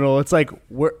criminal? It's like,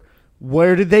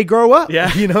 where did they grow up?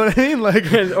 Yeah. You know what I mean? Like,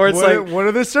 or it's what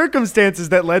are the circumstances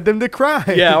that led them to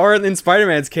crime? Yeah, or in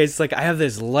Spider-Man's case, it's like, I have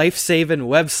this life-saving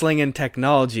web-slinging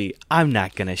technology. I'm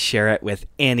not going to share it with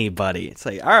anybody. It's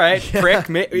like, all right, prick.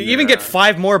 Even get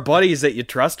 5 more buddies that you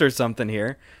trust or something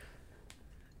here.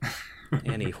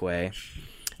 Anyway.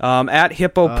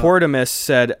 @Hippopotamus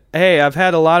said, hey, I've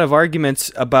had a lot of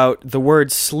arguments about the word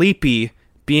sleepy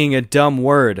being a dumb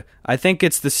word. I think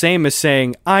it's the same as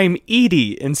saying I'm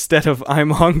Eddy instead of I'm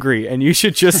hungry, and you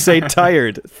should just say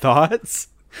tired. Thoughts?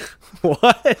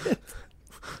 What?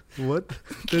 What?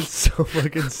 That's so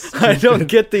fucking stupid. I don't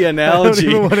get the analogy.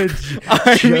 I don't even want to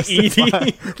I'm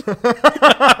Eddy.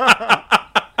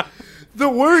 The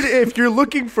word, if you're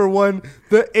looking for one,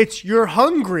 you're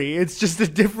hungry. It's just a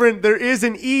different. There is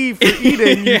an E for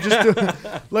eating. You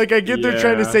just like, I get they're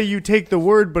trying to say you take the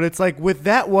word, but it's like with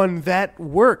that one that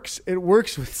works. It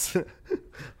works with.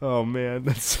 Oh man,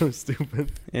 that's so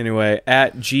stupid. Anyway,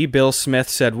 @GBillSmith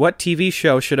said, what TV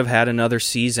show should have had another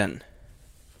season?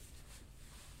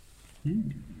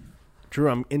 Drew,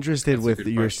 I'm interested That's with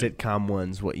your question. sitcom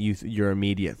ones. What your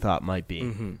immediate thought might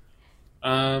be.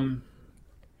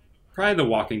 Probably The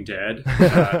Walking Dead.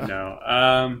 No.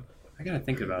 I gotta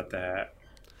think about that.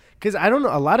 Because I don't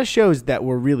know, a lot of shows that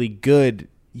were really good,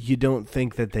 you don't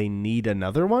think that they need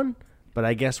another one, but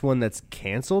I guess one that's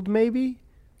canceled maybe?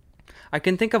 I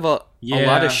can think of a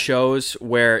lot of shows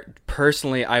where,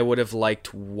 personally, I would have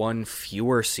liked one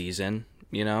fewer season,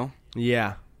 you know?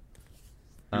 Yeah.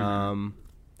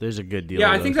 There's a good deal. Yeah,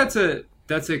 of I those. think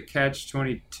that's a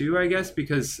catch-22, I guess,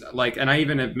 because, like, and I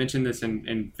even have mentioned this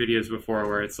in videos before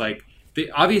where it's like,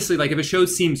 obviously, like, if a show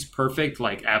seems perfect,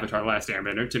 like Avatar: The Last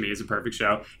Airbender, to me is a perfect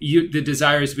show, the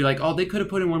desire is to be like, oh, they could have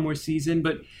put in one more season,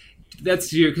 but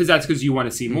that's because you want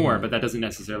to see more, but that doesn't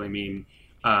necessarily mean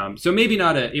So maybe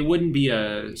not it wouldn't be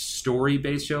a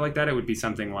story-based show like that. It would be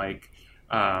something like,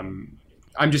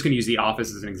 I'm just going to use The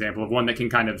Office as an example of one that can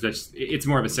kind of just, it's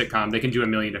more of a sitcom. They can do a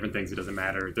million different things. It doesn't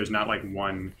matter. There's not like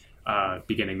one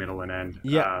beginning, middle, and end.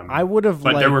 Yeah, I would have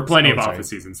but liked... there were plenty of Office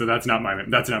seasons, so that's not my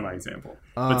example.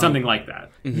 But something like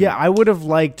that. Yeah, I would have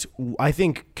liked, I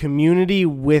think Community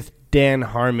with Dan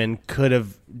Harmon could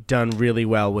have done really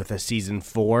well with a season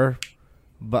 4,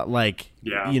 but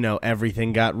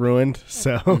everything got ruined,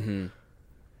 so...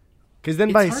 Because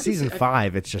then by season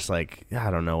 5, it's just like,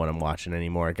 I don't know what I'm watching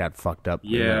anymore. It got fucked up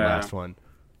in the last one.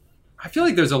 I feel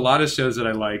like there's a lot of shows that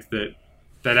I liked that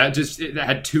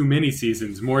had too many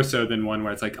seasons, more so than one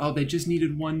where it's like, oh, they just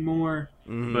needed one more.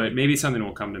 But maybe something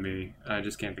will come to me. I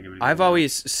just can't think of anything. I've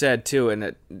always said, too,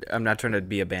 and I'm not trying to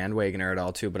be a bandwagoner at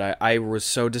all, too, but I was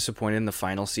so disappointed in the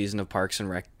final season of Parks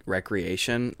and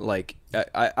Recreation. Like,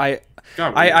 I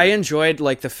enjoyed,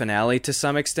 like, the finale to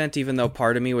some extent, even though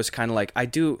part of me was kind of like, I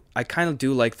kind of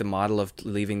do like the model of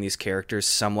leaving these characters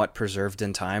somewhat preserved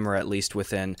in time, or at least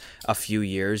within a few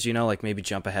years, like maybe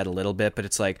jump ahead a little bit, but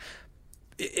it's like,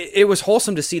 it was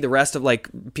wholesome to see the rest of like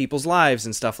people's lives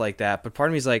and stuff like that, but part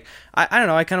of me is like, I don't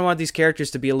know, I kind of want these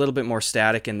characters to be a little bit more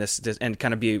static in this and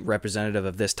kind of be representative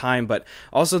of this time. But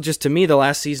also, just to me, the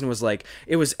last season was like,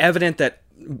 it was evident that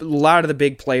a lot of the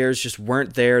big players just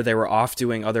weren't there. They were off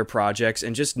doing other projects,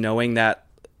 and just knowing that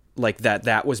like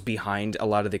that was behind a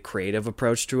lot of the creative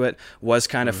approach to it was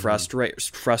kind of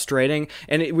frustrating.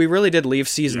 And we really did leave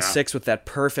season 6 with that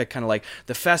perfect kind of like,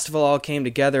 the festival all came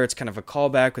together. It's kind of a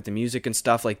callback with the music and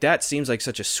stuff like that. Seems like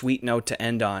such a sweet note to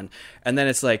end on. And then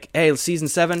it's like, hey, season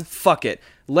 7, fuck it.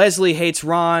 Leslie hates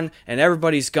Ron, and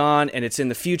everybody's gone, and it's in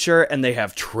the future, and they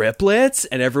have triplets,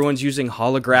 and everyone's using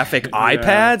holographic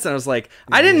iPads. And I was like,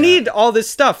 I didn't need all this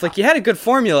stuff. Like, you had a good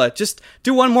formula. Just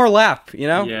do one more lap,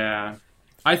 Yeah.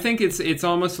 I think it's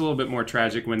almost a little bit more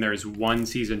tragic when there's one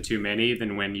season too many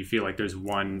than when you feel like there's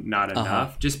one not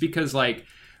enough. Just because, like,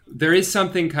 there is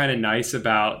something kind of nice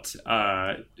about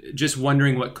just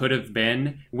wondering what could have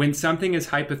been when something is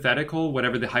hypothetical,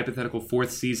 whatever the hypothetical 4th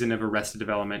season of Arrested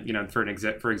Development,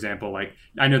 for example, like,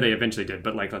 I know they eventually did,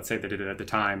 but like, let's say they did it at the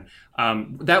time,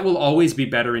 that will always be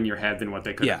better in your head than what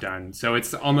they could have done. So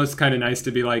it's almost kind of nice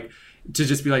to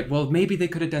just be like, well, maybe they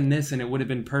could have done this and it would have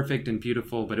been perfect and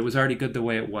beautiful, but it was already good the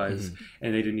way it was,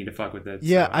 and they didn't need to fuck with it.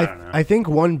 Yeah, so, I don't know. I think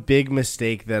one big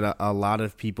mistake that a lot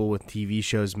of people with TV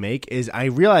shows make is, I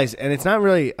realize, and it's not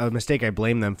really a mistake I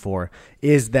blame them for,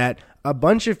 is that a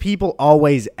bunch of people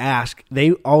always ask,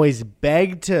 they always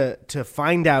beg to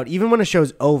find out, even when a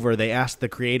show's over, they ask the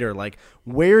creator, like,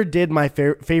 where did my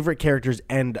favorite characters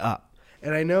end up?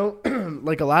 And I know,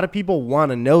 like, a lot of people want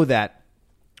to know that.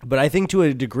 But I think to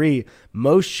a degree,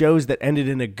 most shows that ended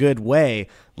in a good way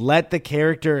let the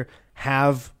character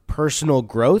have personal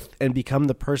growth and become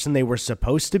the person they were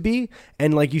supposed to be.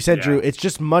 And like you said, Drew, it's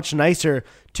just much nicer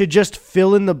to just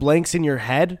fill in the blanks in your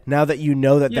head now that you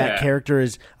know that that character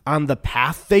is on the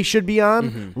path they should be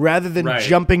on, rather than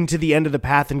jumping to the end of the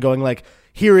path and going like,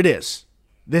 here it is.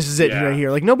 This is it right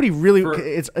here. Like, nobody really,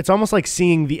 it's almost like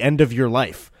seeing the end of your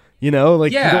life,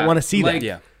 like you don't want to see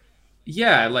that.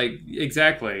 Yeah, like,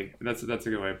 exactly. That's a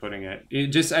good way of putting it. It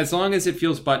just, as long as it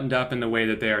feels buttoned up in the way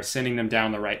that they are sending them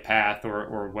down the right path,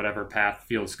 or whatever path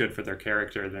feels good for their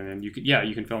character, then you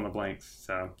can fill in the blanks.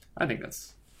 So I think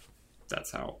that's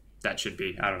how that should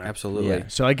be. I don't know. Absolutely. Yeah.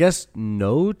 So I guess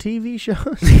no TV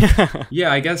shows?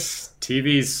 Yeah, I guess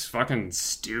TV's fucking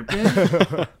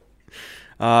stupid.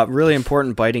 Really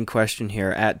important biting question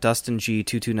here at Dustin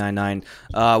G2299.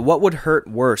 What would hurt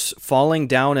worse, falling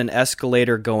down an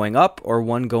escalator going up or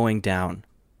one going down?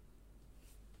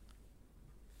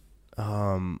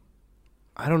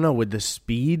 I don't know. Would the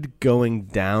speed going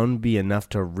down be enough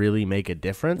to really make a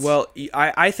difference? Well,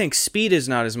 I think speed is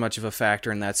not as much of a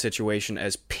factor in that situation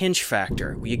as pinch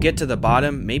factor. When you get to the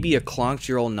bottom, maybe you clonked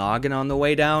your old noggin on the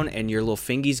way down, and your little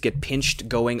fingies get pinched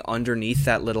going underneath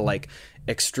that little, like,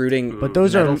 extruding. But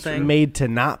those are thing. Made to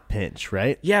not pinch,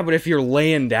 right? Yeah, but if you're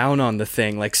laying down on the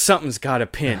thing, like, something's got to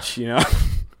pinch, Yeah.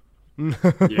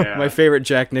 My favorite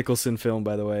Jack Nicholson film,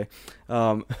 by the way.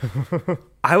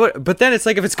 I would, but then it's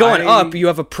like, if it's going up, you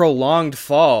have a prolonged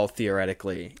fall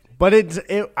theoretically. But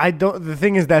the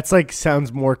thing is, that's like,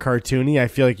 sounds more cartoony. I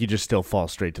feel like you just still fall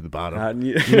straight to the bottom.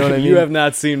 You know what I mean? You have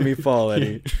not seen me fall,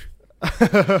 Eddie.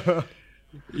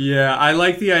 Yeah, I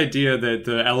like the idea that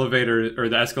the elevator or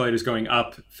the escalator is going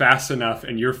up fast enough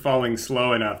and you're falling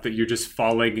slow enough that you're just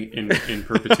falling in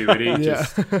perpetuity.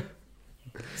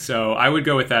 So I would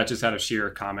go with that just out of sheer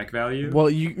comic value. Well,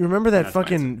 you remember that That's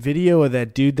fucking video of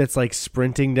that dude that's like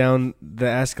sprinting down the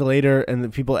escalator, and the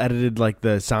people edited like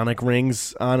the sonic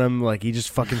rings on him, like he just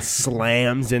fucking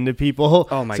slams into people.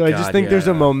 Oh my So I just God, think there's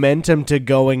a yeah. momentum to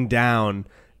going down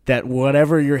that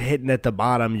whatever you're hitting at the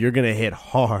bottom, you're gonna hit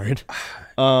hard.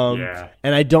 Yeah.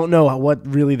 And I don't know what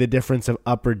really the difference of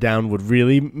up or down would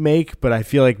really make, but I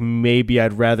feel like maybe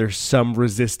I'd rather some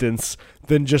resistance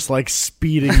than just like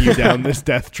speeding you down this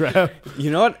death trap. You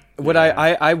know what? What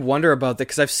I wonder about that,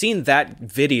 because I've seen that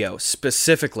video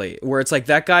specifically where it's like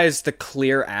that guy is the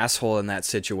clear asshole in that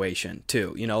situation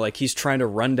too. You know, like he's trying to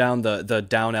run down the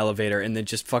down elevator and then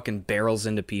just fucking barrels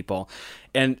into people.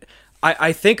 And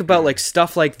I think about like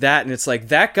stuff like that, and it's like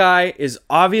that guy is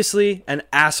obviously an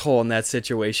asshole in that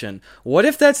situation. What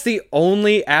if that's the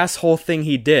only asshole thing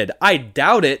he did? I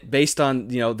doubt it based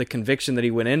on, you know, the conviction that he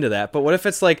went into that. But what if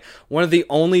it's like one of the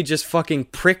only just fucking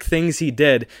prick things he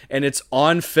did, and it's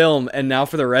on film, and now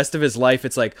for the rest of his life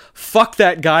it's like, fuck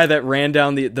that guy that ran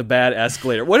down the bad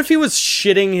escalator. What if he was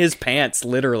shitting his pants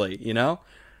literally, you know?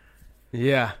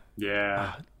 Yeah.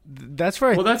 Yeah. That's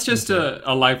right. Well, that's just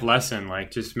a life lesson. Like,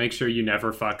 just make sure you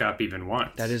never fuck up even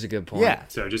once. That is a good point. Yeah.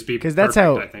 So just be Because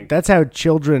perfect, that's how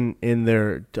children in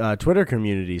their Twitter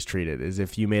communities treat it. Is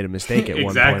if you made a mistake at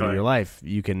one point in your life,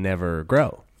 you can never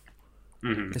grow.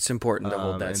 Mm-hmm. It's important to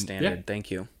hold that standard. Yeah.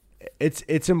 Thank you.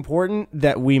 It's important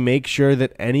that we make sure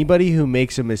that anybody who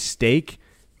makes a mistake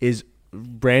is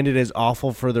branded as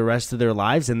awful for the rest of their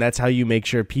lives, and that's how you make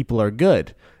sure people are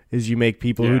good. Is you make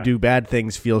people who do bad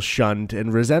things feel shunned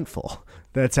and resentful.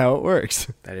 That's how it works.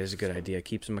 That is a good idea.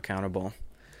 Keeps them accountable.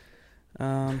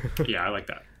 Yeah, I like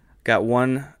that. Got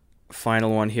one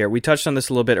final one here. We touched on this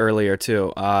a little bit earlier,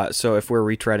 too. So if we're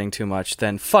retreading too much,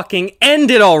 then fucking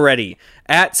end it already.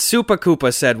 At Supa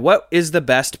Koopa said, what is the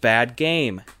best bad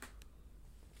game?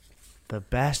 The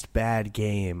best bad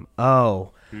game.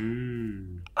 Oh.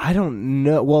 I don't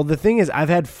know. Well, the thing is, I've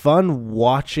had fun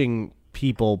watching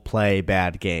people play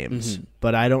bad games,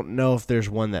 but I don't know if there's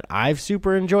one that I've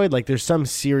super enjoyed. Like, there's some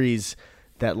series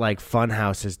that like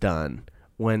Funhouse has done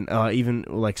when even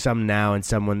like some now and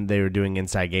some when they were doing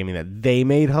Inside Gaming that they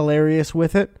made hilarious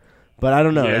with it. But I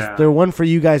don't know. Yeah. Is there one for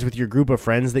you guys with your group of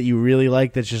friends that you really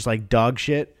like that's just like dog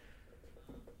shit?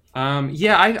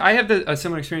 Yeah, I have a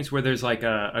similar experience where there's like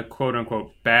a quote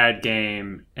unquote bad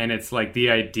game, and it's like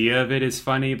the idea of it is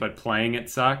funny, but playing it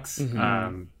sucks.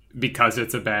 Because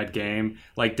it's a bad game.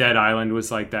 Like Dead Island was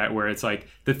like that, where it's like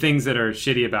the things that are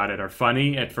shitty about it are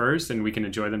funny at first and we can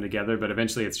enjoy them together, but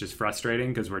eventually it's just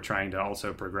frustrating because we're trying to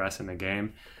also progress in the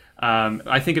game.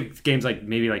 I think of games like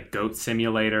maybe like Goat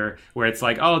Simulator, where it's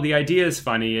like, oh, the idea is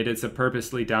funny, it's a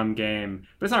purposely dumb game,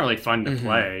 but it's not really fun to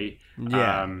play.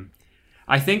 Yeah.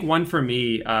 I think one for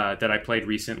me that I played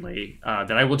recently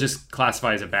that I will just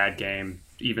classify as a bad game,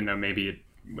 even though maybe it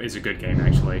is a good game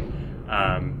actually.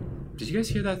 Did you guys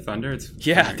hear that thunder?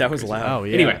 Yeah, that was loud. Oh,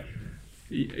 yeah. Anyway,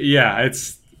 yeah,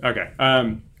 it's okay.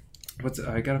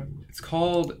 It's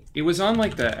called. It was on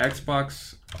like the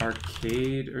Xbox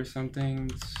Arcade or something.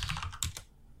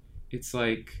 It's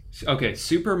like, okay,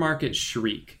 Supermarket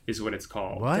Shriek is what it's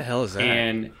called. What the hell is that?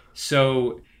 And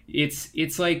so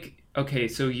it's like, okay,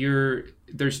 so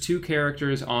there's two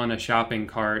characters on a shopping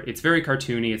cart. It's very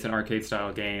cartoony. It's an arcade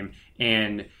style game,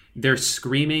 and they're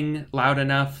screaming loud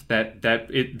enough that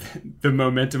the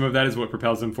momentum of that is what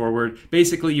propels them forward.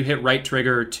 Basically, you hit right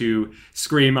trigger to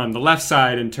scream on the left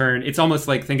side and turn. It's almost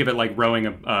like, think of it like rowing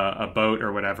a boat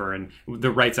or whatever, and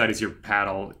the right side is your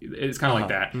paddle. It's kind of like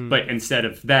that. But instead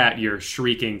of that, you're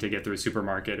shrieking to get through a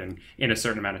supermarket and in a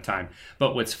certain amount of time.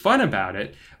 But what's fun about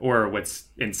it, or what's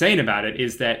insane about it,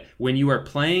 is that when you are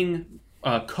playing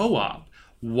co-op,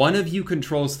 one of you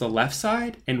controls the left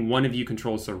side and one of you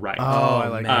controls the right. Oh, I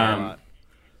like that a lot.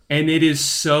 And it is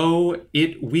so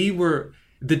we were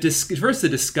the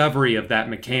discovery of that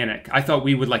mechanic. I thought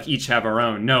we would like each have our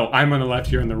own. No, I'm on the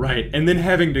left, you're on the right, and then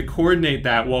having to coordinate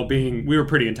that while we were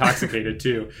pretty intoxicated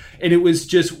too. And it was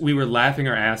just, we were laughing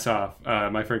our ass off,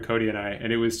 my friend Cody and I,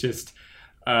 and it was just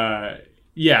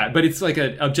yeah, but it's like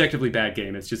an objectively bad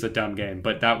game. It's just a dumb game,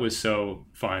 but that was so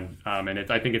fun. And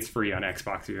I think it's free on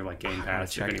Xbox or like Game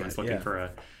Pass if anyone's looking for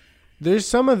a. There's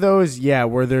some of those, yeah,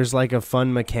 where there's like a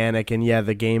fun mechanic, and yeah,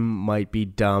 the game might be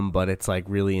dumb, but it's like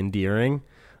really endearing.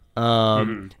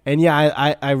 And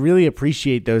yeah, I really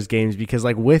appreciate those games because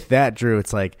like with that, Drew,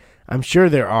 it's like, I'm sure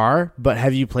there are, but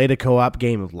have you played a co-op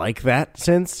game like that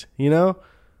since, you know?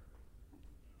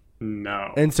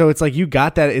 No. And so it's like you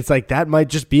got that. It's like that might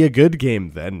just be a good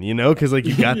game then, you know, because like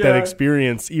you got that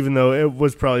experience, even though it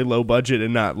was probably low budget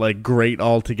and not like great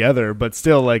altogether, but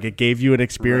still like it gave you an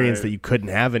experience that you couldn't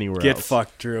have anywhere else. Get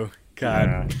fucked, Drew.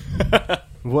 God.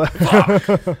 What?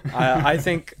 I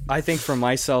think for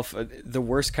myself, the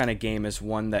worst kind of game is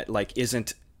one that like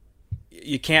isn't.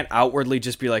 You can't outwardly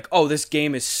just be like, oh, this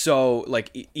game is so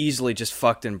like easily just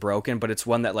fucked and broken, but it's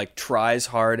one that like tries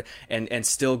hard and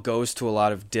still goes to a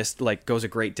lot of goes a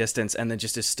great distance and then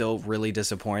just is still really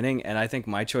disappointing. And I think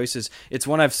my choice is, it's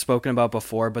one I've spoken about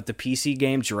before, but the PC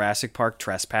game Jurassic Park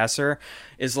Trespasser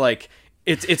is like,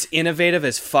 it's innovative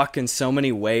as fuck in so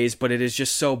many ways, but it is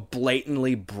just so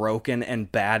blatantly broken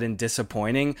and bad and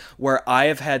disappointing, where I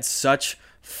have had such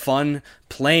fun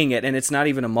playing it, and it's not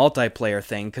even a multiplayer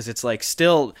thing because it's like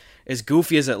still as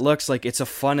goofy as it looks. Like, it's a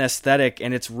fun aesthetic,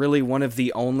 and it's really one of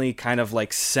the only kind of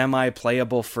like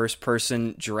semi-playable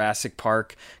first-person Jurassic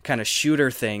Park kind of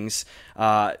shooter things.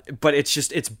 But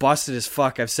it's busted as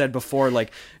fuck. I've said before,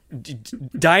 like,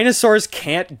 dinosaurs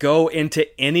can't go into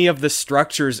any of the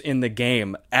structures in the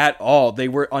game at all. They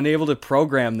were unable to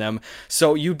program them,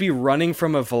 so you'd be running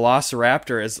from a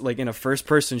velociraptor as like in a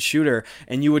first-person shooter,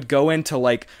 and you would go into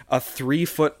like a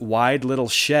 3-foot wide little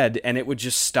shed, and it would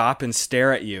just stop and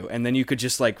stare at you, and then you could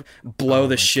just like blow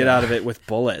the shit out of it with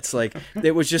bullets. Like,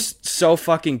 it was just so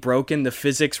fucking broken. The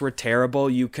physics were terrible.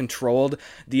 You controlled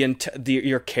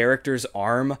your character's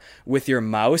arm with your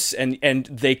mouse, and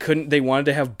they wanted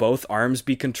to have both arms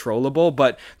be controllable,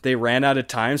 but they ran out of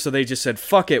time, so they just said,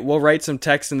 fuck it, we'll write some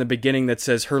text in the beginning that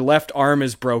says her left arm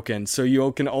is broken, so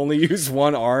you can only use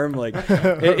one arm. Like,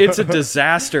 it's a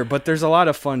disaster, but there's a lot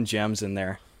of fun gems in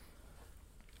there.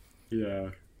 Yeah.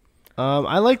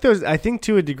 I like those. I think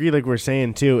to a degree, like we're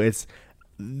saying too, it's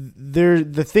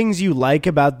the things you like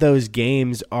about those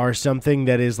games are something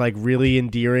that is like really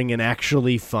endearing and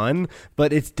actually fun,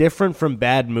 but it's different from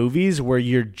bad movies where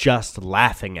you're just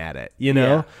laughing at it, you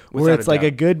know? Yeah, where it's like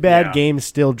a good bad game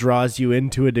still draws you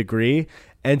in to a degree.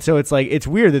 And so it's like, it's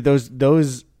weird that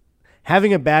those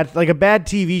having a bad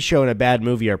TV show and a bad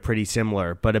movie are pretty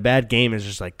similar, but a bad game is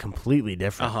just like completely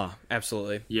different.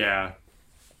 Absolutely. Yeah.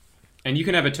 And you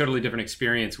can have a totally different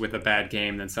experience with a bad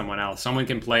game than someone else. Someone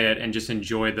can play it and just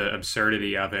enjoy the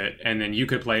absurdity of it, and then you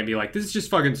could play it and be like, this is just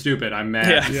fucking stupid. I'm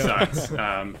mad. It sucks.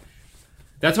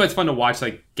 That's why it's fun to watch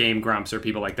like Game Grumps or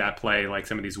people like that play like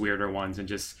some of these weirder ones and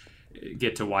just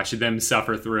get to watch them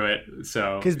suffer through it.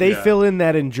 So because they fill in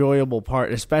that enjoyable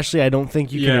part. Especially, I don't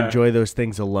think you can enjoy those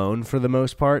things alone for the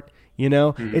most part. You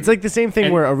know, It's like the same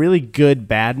thing where a really good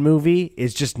bad movie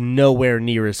is just nowhere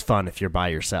near as fun if you're by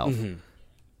yourself. Mm-hmm.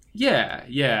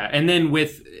 Yeah. And then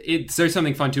there's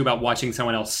something fun too about watching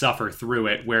someone else suffer through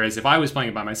it. Whereas if I was playing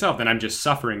it by myself, then I'm just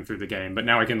suffering through the game. But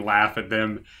now I can laugh at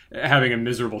them having a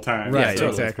miserable time. Right, so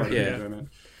exactly. Yeah.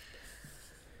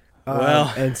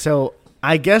 Well, and so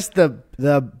I guess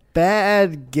the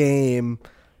bad game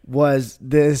was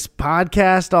this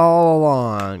podcast all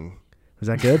along. Was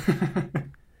that good?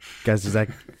 Guys, is that...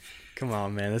 Come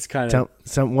on, man. That's kind of...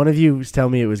 One of you tell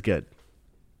me it was good.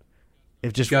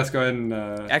 If just Gus, go ahead and...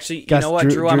 Actually, Gus, you know what,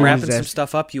 Drew? I'm Drew wrapping some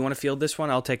stuff up. You want to field this one?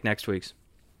 I'll take next week's.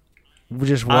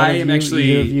 Just one I of am you,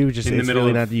 actually of you, just in the it's middle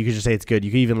really of- not. You could just say it's good.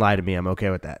 You could even lie to me. I'm okay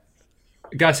with that.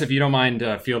 Gus, if you don't mind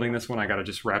fielding this one, I gotta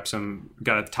just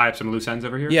gotta tie up some loose ends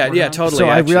over here. Yeah, totally. So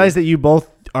I actually. realize that you both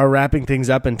are wrapping things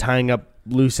up and tying up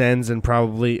loose ends, and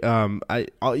probably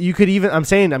you could even.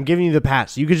 I'm giving you the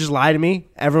pass. You could just lie to me.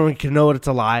 Everyone can know it's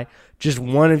a lie. Just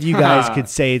one of you guys could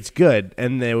say it's good,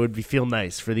 and it would feel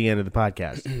nice for the end of the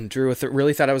podcast. Drew,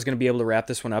 really thought I was going to be able to wrap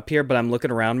this one up here, but I'm looking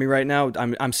around me right now.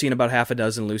 I'm seeing about half a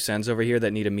dozen loose ends over here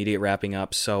that need immediate wrapping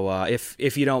up. So if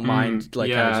you don't mind,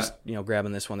 kind of just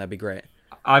grabbing this one, that'd be great.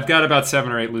 I've got about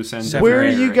 7 or 8 loose ends. Where are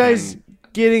you guys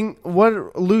getting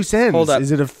what loose ends? Hold up. Is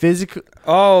it a physical?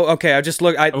 Oh, okay. I just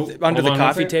looked. Under the hold on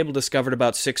coffee a sec. table, discovered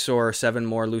about 6 or 7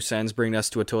 more loose ends, bringing us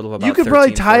to a total of about. You could 13,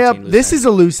 probably tie up. 14 loose This ends. is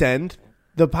a loose end.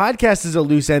 The podcast is a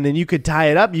loose end, and you could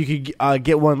tie it up. You could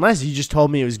get one less. You just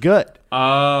told me it was good.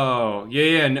 Oh,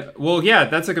 yeah. No, well, yeah,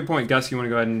 that's a good point. Gus, you want to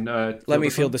go ahead and let me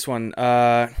field this one.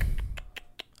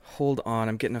 Hold on,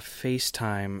 I'm getting a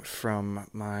FaceTime from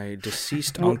my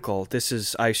deceased uncle.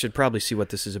 I should probably see what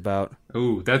this is about.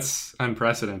 Ooh, that's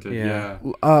unprecedented. Yeah.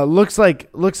 Looks like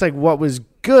what was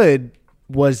good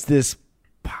was this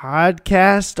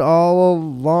podcast all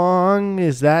along.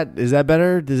 Is that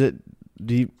better? Do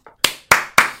you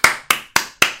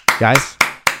guys?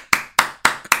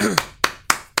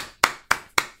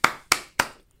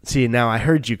 See, now I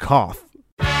heard you cough.